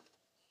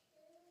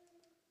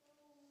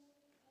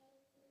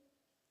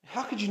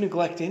 How could you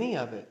neglect any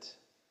of it?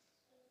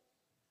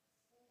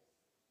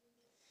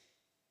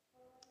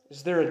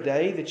 Is there a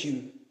day that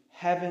you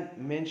haven't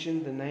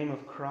mentioned the name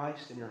of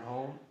Christ in your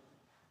home,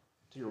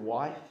 to your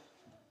wife,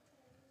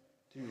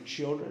 to your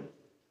children?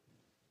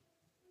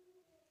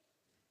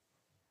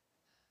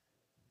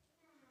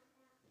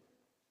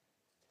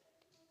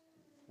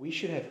 We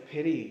should have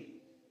pity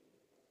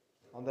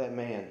on that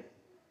man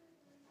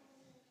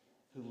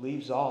who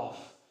leaves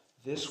off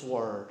this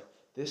word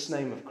this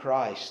name of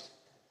Christ,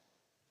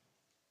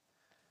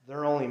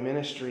 their only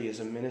ministry is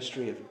a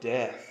ministry of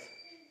death.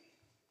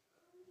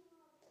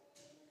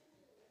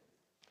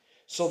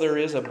 So there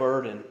is a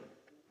burden.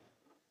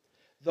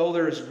 Though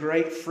there is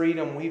great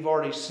freedom, we've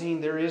already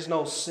seen there is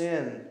no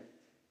sin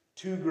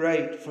too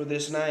great for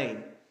this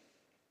name.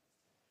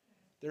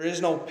 There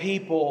is no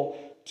people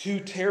too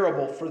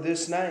terrible for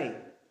this name.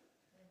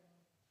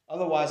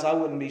 Otherwise, I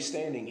wouldn't be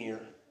standing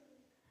here.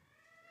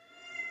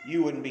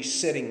 You wouldn't be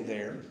sitting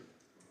there.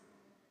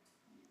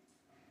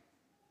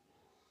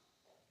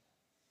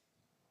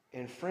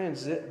 And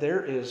friends,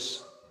 there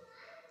is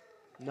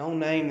no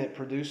name that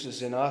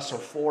produces in us or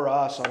for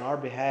us on our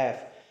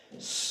behalf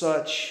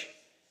such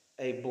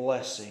a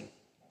blessing.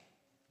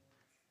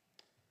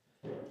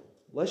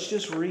 Let's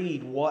just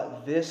read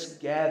what this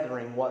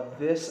gathering, what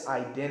this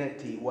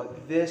identity,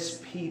 what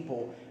this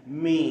people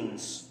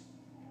means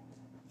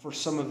for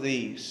some of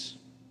these.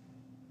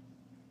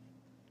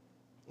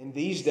 In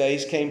these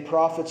days came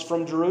prophets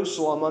from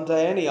Jerusalem unto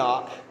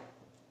Antioch.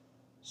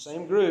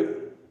 Same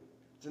group.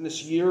 It's in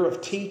this year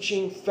of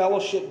teaching,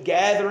 fellowship,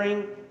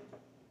 gathering.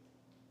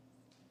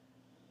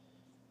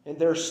 And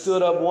there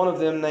stood up one of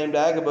them named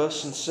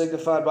Agabus, and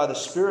signified by the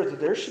Spirit that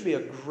there should be a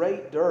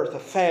great dearth, a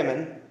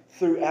famine,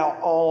 throughout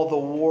all the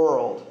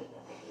world,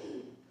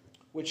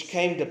 which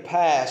came to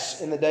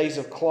pass in the days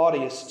of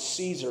Claudius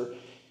Caesar.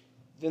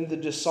 Then the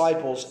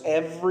disciples,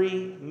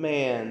 every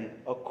man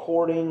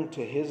according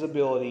to his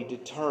ability,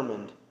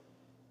 determined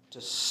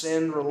to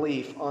send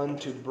relief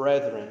unto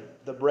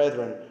the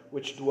brethren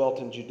which dwelt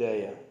in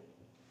Judea,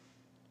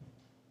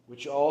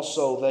 which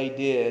also they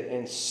did,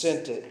 and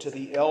sent it to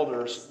the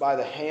elders by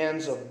the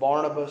hands of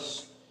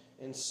Barnabas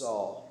and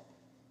Saul.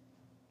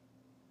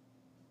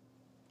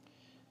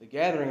 The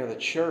gathering of the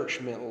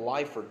church meant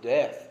life or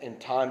death in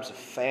times of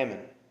famine.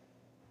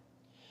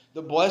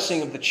 The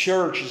blessing of the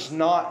church is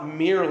not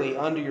merely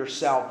under your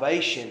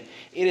salvation.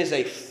 It is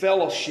a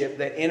fellowship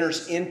that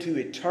enters into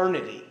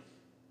eternity.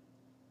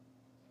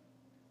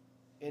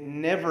 It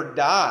never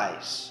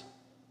dies.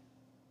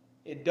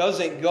 It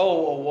doesn't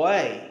go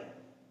away.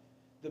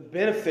 The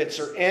benefits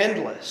are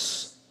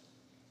endless.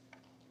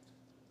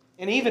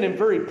 And even in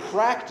very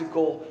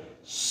practical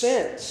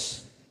sense.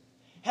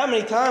 How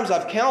many times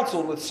I've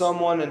counseled with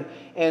someone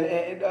and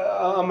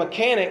a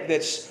mechanic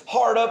that's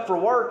hard up for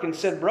work and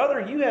said,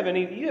 "Brother, you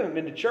haven't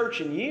been to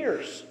church in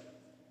years.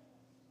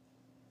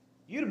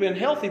 You'd have been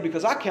healthy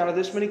because I counted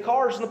this many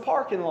cars in the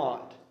parking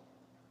lot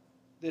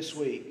this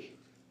week."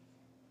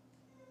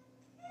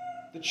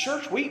 The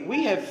church,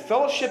 we have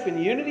fellowship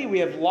and unity. We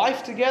have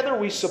life together.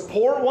 We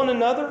support one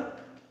another.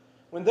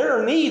 When there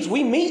are needs,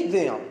 we meet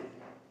them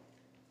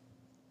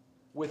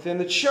within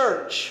the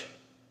church.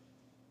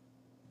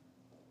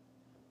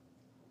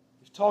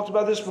 Talked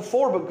about this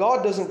before, but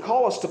God doesn't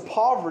call us to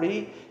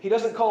poverty. He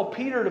doesn't call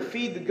Peter to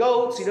feed the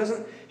goats. He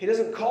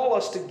doesn't call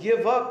us to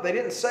give up. They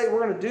didn't say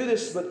we're going to do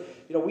this, but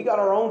we got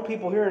our own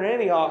people here in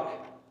Antioch.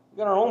 We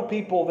got our own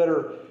people that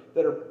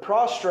are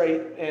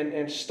prostrate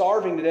and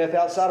starving to death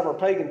outside of our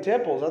pagan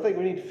temples. I think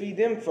we need to feed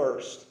them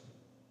first.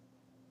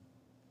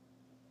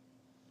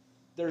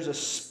 There's a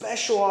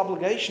special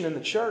obligation in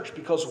the church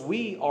because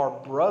we are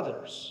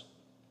brothers.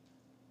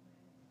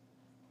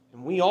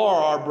 And we are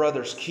our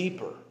brother's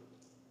keeper.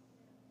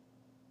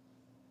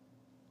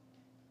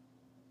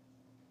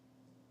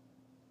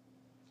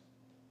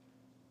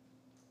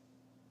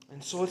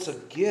 And so it's a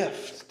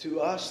gift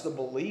to us, the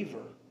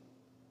believer.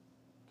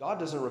 God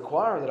doesn't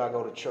require that I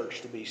go to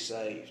church to be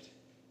saved.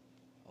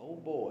 Oh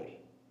boy.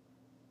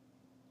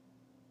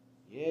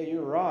 Yeah,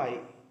 you're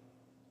right.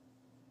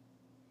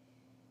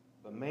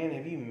 But man,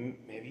 have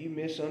you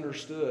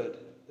misunderstood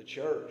the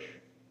church?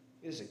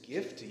 It is a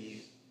gift to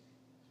you.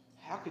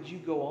 How could you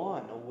go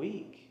on a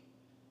week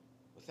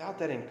without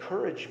that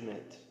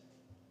encouragement?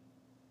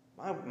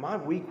 My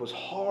week was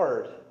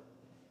hard.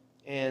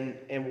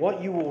 And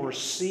what you will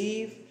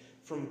receive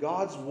from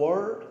God's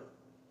Word,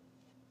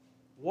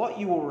 what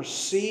you will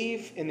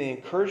receive in the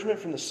encouragement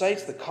from the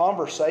saints, the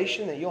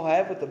conversation that you'll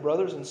have with the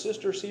brothers and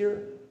sisters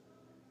here.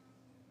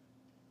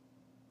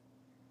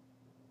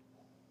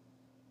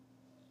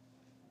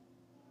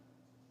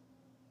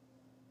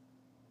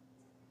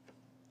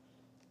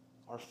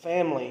 Our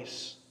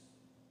families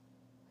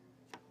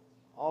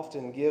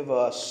often give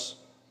us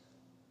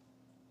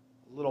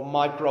a little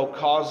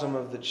microcosm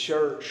of the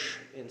church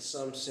in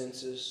some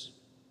senses.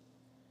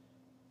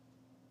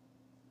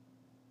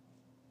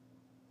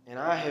 And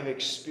I have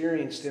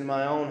experienced in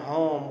my own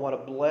home what a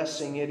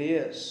blessing it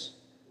is.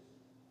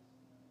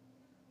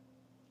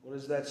 What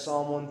is that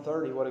Psalm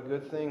 130? What a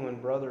good thing when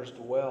brothers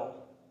dwell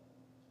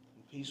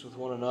in peace with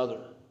one another.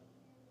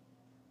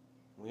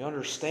 We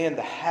understand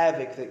the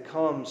havoc that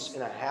comes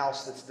in a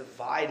house that's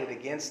divided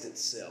against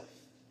itself.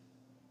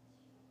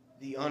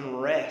 The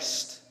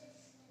unrest.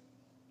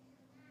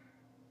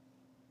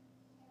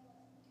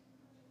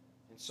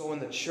 And so in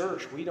the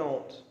church,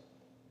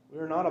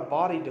 we're not a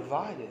body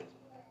divided.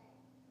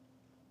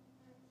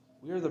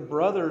 We are the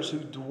brothers who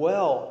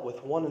dwell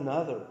with one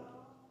another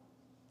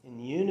in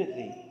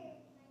unity,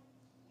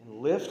 in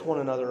lift one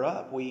another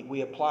up.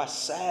 We apply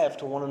salve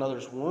to one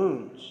another's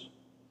wounds.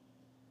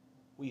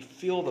 We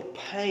feel the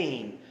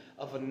pain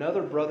of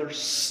another brother's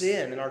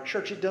sin in our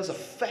church. It does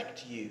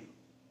affect you.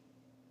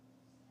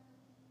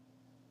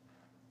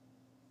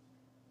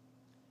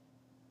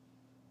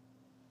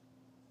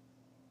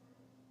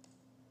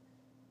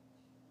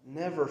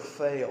 Never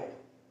fail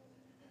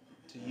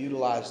to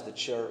utilize the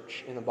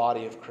church in the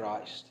body of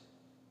Christ.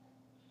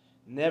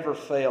 Never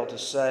fail to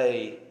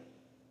say,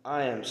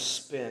 I am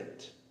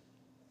spent.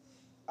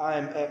 I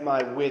am at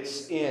my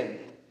wit's end.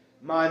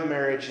 My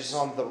marriage is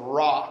on the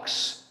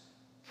rocks.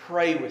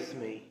 Pray with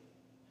me.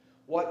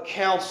 What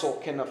counsel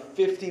can a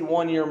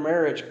 51-year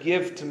marriage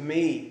give to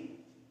me?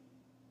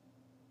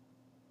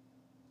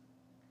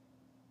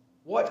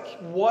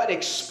 What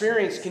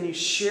experience can you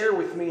share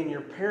with me in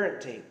your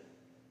parenting?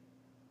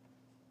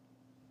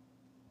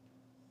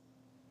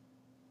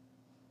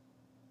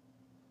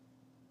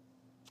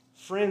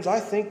 Friends, I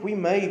think we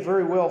may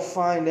very well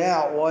find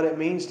out what it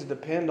means to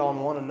depend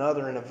on one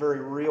another in a very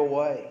real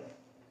way.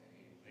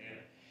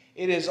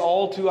 It is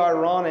all too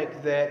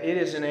ironic that it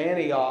is in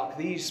Antioch.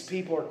 These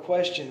people are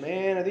questioning,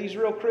 man, are these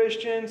real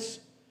Christians?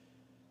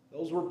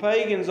 Those were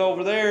pagans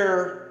over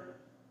there.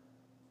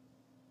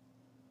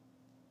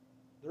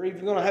 They're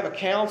even going to have a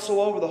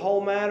council over the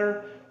whole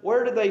matter.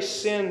 Where did they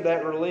send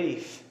that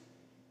relief?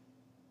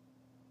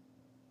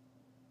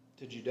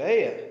 To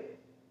Judea.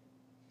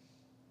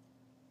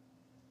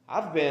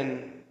 I've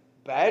been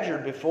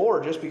badgered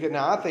before just because,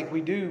 now I think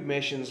we do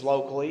missions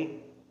locally.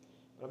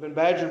 I've been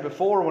badgered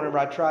before whenever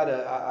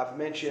I've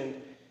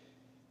mentioned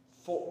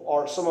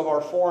some of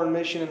our foreign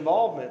mission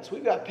involvements.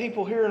 We've got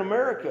people here in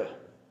America.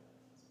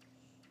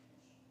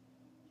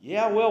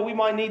 Yeah, well, we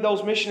might need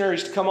those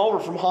missionaries to come over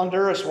from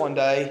Honduras one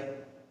day.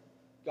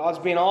 God's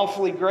been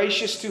awfully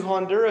gracious to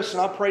Honduras,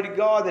 and I pray to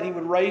God that He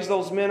would raise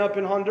those men up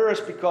in Honduras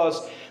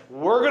because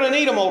we're going to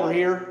need them over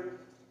here.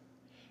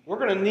 We're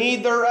going to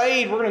need their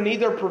aid. We're going to need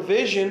their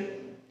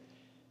provision.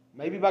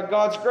 Maybe by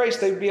God's grace,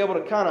 they'd be able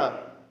to kind of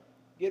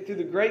get through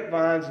the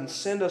grapevines and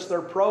send us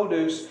their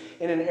produce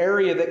in an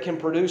area that can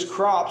produce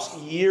crops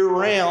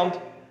year-round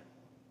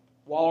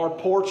while our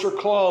ports are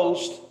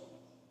closed.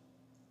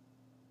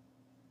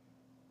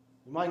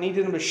 We might need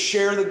them to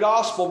share the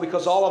gospel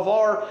because all of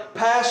our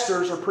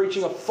pastors are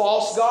preaching a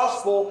false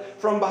gospel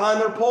from behind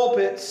their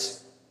pulpits.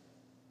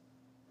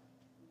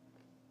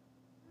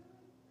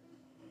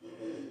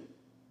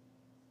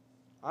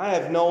 I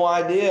have no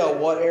idea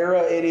what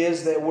era it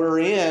is that we're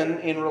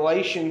in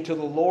relation to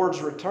the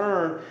Lord's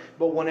return,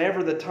 but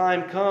whenever the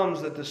time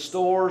comes that the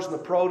stores and the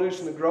produce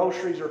and the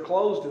groceries are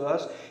closed to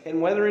us,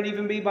 and whether it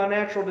even be by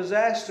natural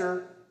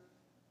disaster,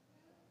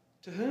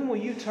 to whom will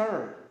you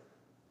turn?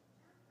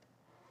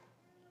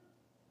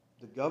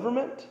 The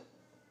government?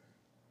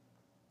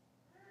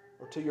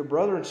 Or to your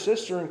brother and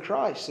sister in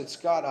Christ that's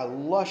got a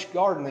lush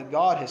garden that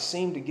God has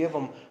seemed to give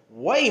them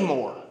way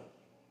more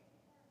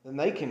than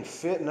they can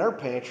fit in their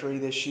pantry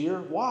this year?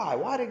 Why?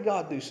 Why did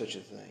God do such a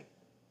thing?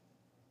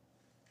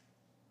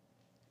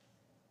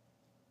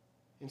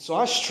 And so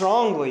I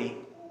strongly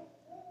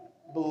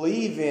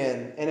believe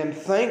in and am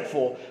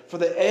thankful for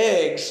the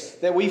eggs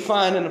that we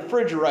find in the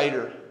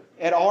refrigerator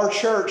at our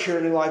church here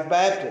at New Life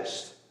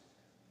Baptist.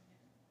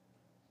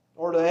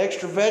 Or the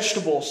extra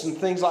vegetables and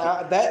things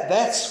like that.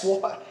 That's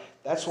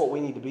what we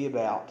need to be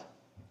about.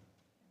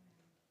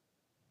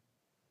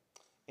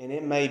 And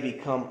it may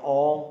become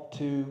all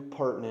too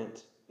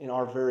pertinent in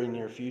our very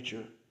near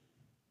future.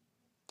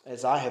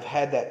 As I've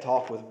had that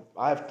talk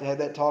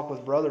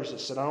with brothers that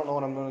said, I don't know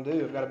what I'm going to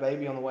do. I've got a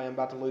baby on the way. I'm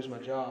about to lose my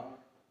job.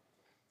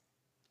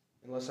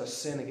 Unless I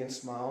sin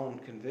against my own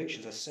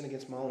convictions. I sin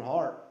against my own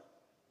heart.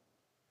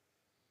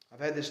 I've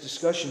had this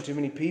discussion. Too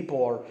many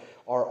people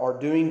are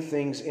doing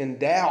things in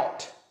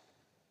doubt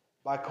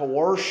by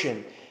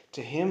coercion.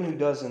 To him who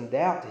does in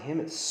doubt, to him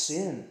it's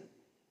sin.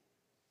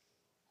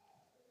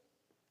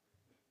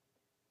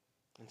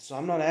 And so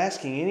I'm not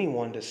asking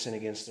anyone to sin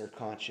against their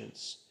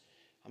conscience.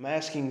 I'm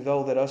asking,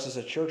 though, that us as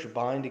a church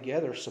bind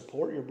together,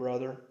 support your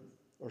brother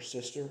or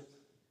sister.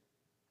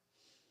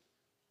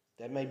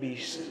 That may be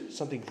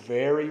something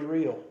very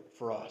real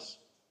for us.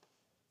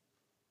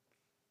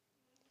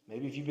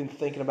 Maybe if you've been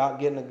thinking about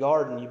getting a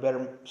garden, you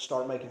better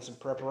start making some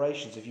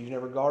preparations. If you've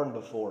never gardened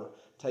before,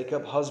 take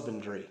up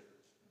husbandry.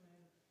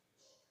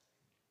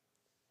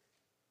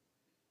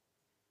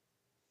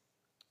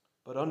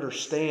 But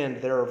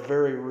understand there are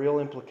very real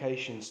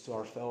implications to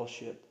our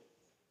fellowship.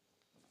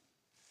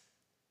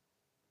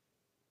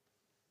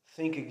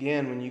 Think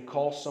again when you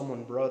call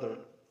someone brother.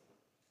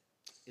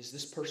 Is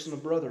this person a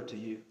brother to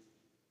you?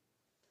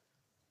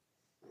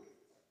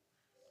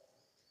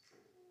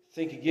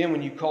 Think again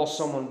when you call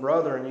someone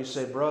brother and you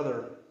say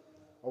brother,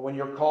 or when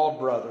you're called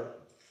brother.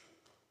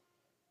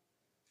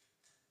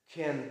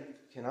 Can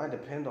I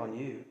depend on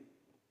you?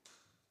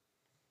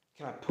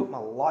 Can I put my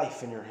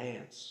life in your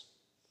hands?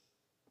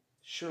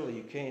 Surely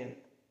you can,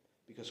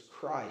 because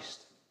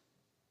Christ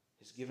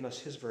has given us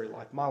His very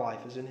life. My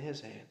life is in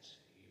His hands.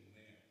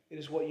 Amen. It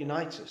is what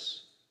unites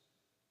us.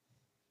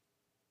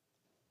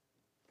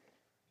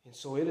 And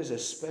so it is a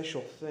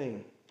special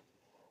thing.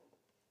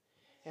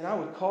 And I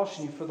would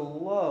caution you for the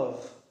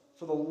love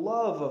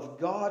of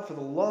God, for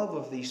the love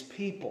of these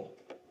people.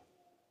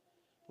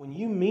 When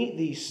you meet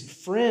these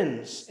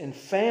friends and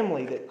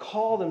family that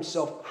call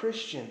themselves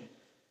Christian,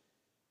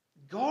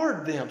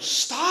 guard them.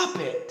 Stop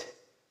it.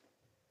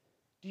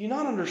 Do you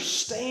not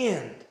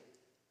understand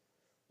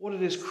what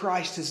it is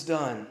Christ has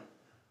done?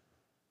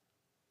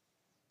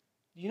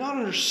 Do you not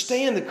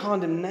understand the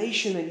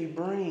condemnation that you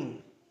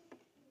bring?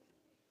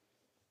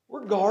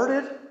 We're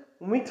guarded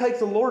when we take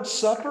the Lord's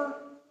Supper.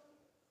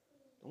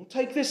 Don't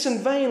take this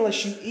in vain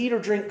unless you eat or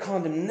drink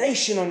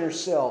condemnation on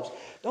yourselves.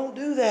 Don't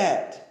do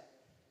that.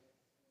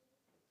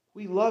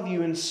 We love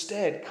you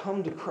instead.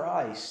 Come to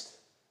Christ.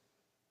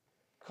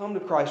 Come to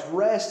Christ.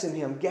 Rest in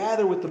Him.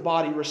 Gather with the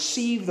body.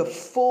 Receive the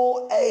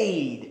full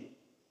aid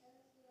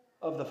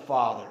of the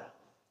Father.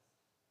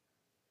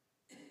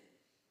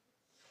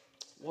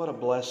 What a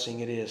blessing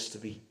it is to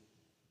be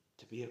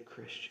a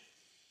Christian.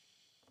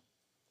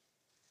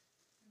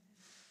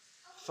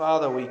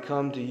 Father, we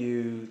come to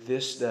you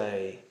this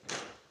day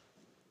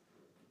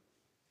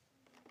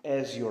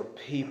as your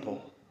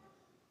people,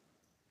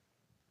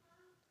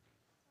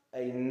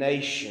 a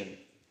nation.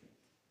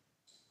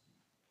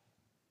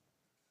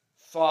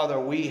 Father,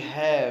 we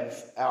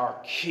have our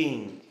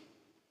King.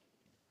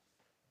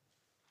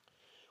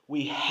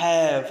 We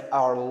have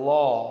our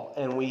law,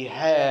 and we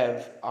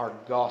have our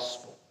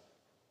gospel.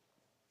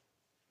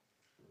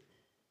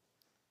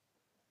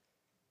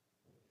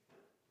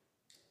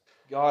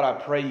 God, I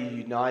pray you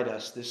unite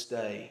us this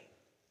day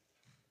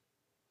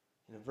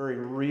in a very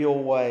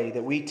real way,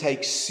 that we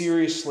take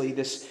seriously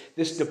this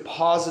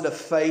deposit of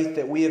faith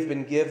that we have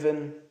been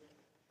given.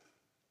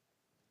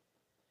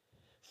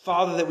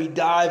 Father, that we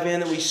dive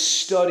in, that we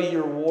study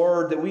your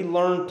word, that we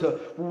learn to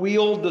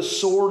wield the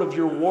sword of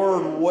your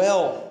word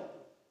well.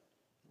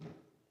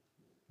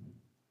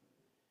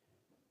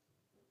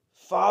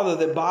 Father,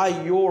 that by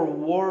your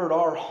word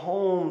our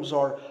homes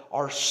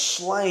are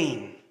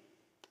slain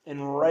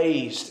and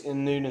raised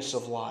in newness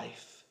of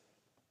life.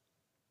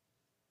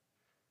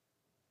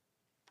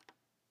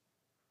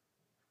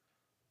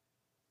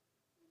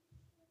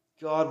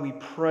 God, we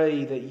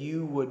pray that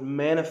you would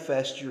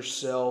manifest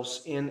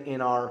yourselves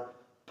in our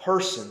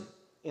person,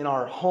 in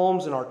our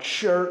homes, in our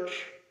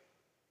church.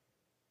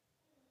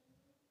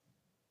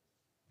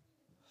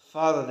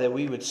 Father, that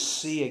we would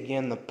see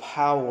again the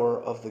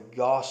power of the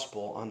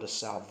gospel unto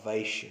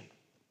salvation.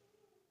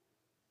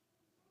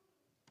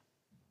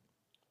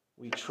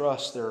 We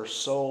trust there are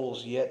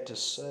souls yet to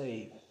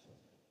save,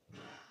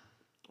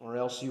 or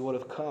else you would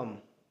have come.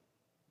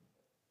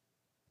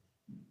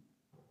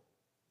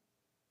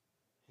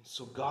 And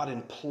so, God,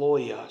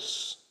 employ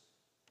us.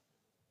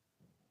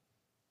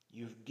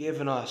 You've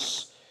given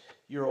us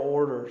your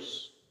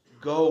orders.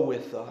 Go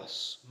with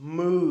us.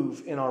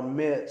 Move in our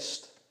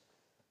midst.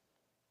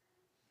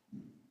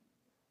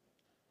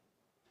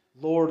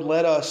 Lord,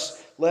 let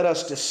us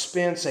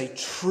dispense a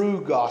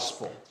true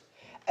gospel,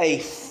 a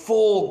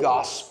full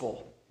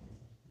gospel.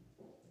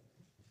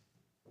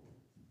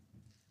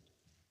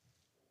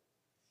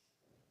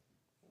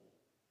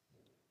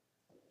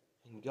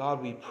 And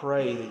God, we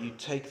pray that you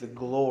take the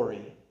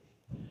glory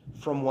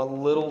from what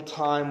little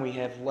time we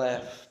have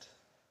left.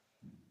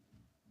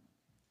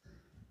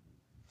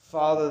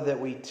 Father, that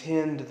we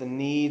tend to the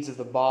needs of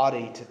the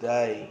body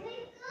today,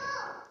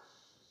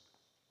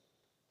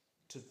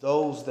 to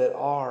those that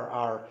are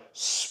our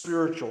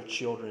spiritual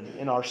children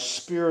and our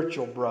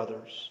spiritual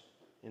brothers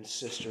and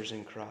sisters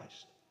in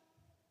Christ.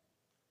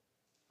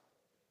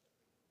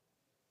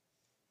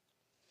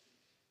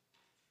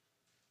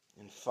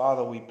 And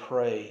Father, we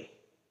pray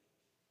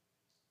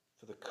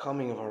for the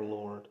coming of our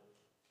Lord.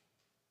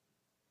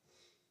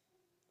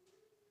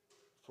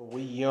 For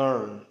we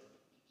yearn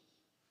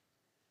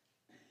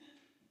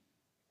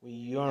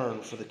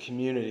for the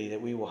community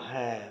that we will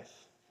have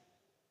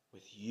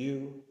with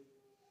you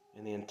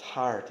and the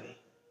entirety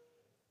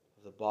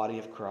of the body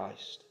of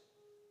Christ.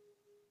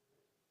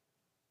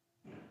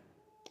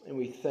 And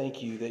we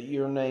thank you that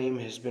your name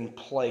has been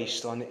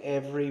placed on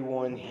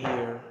everyone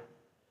here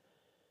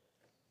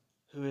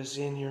who is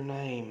in your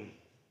name.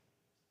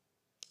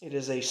 It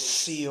is a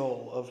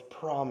seal of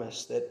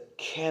promise that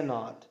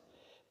cannot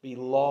be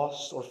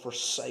lost or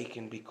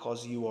forsaken,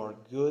 because you are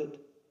good,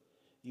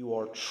 you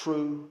are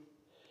true,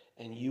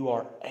 and you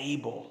are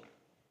able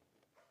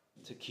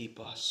to keep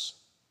us.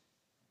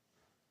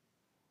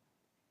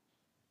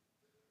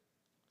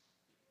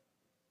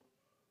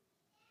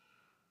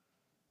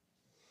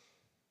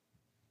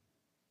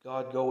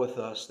 God, go with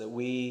us that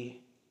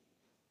we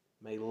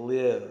may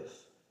live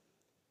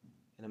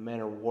in a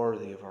manner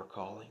worthy of our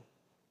calling.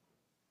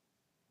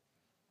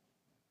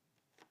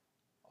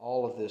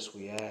 All of this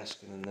we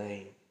ask in the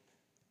name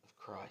of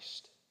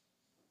Christ.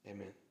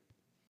 Amen.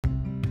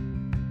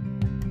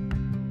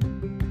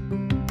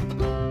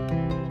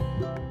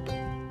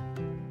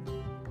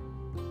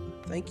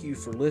 Thank you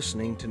for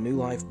listening to New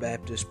Life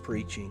Baptist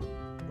Preaching,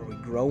 where we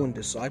grow in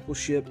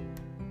discipleship,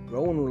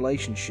 grow in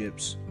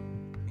relationships,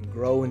 and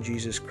grow in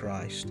Jesus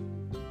Christ.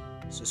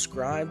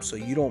 Subscribe so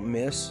you don't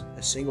miss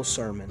a single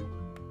sermon,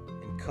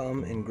 and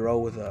come and grow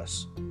with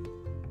us.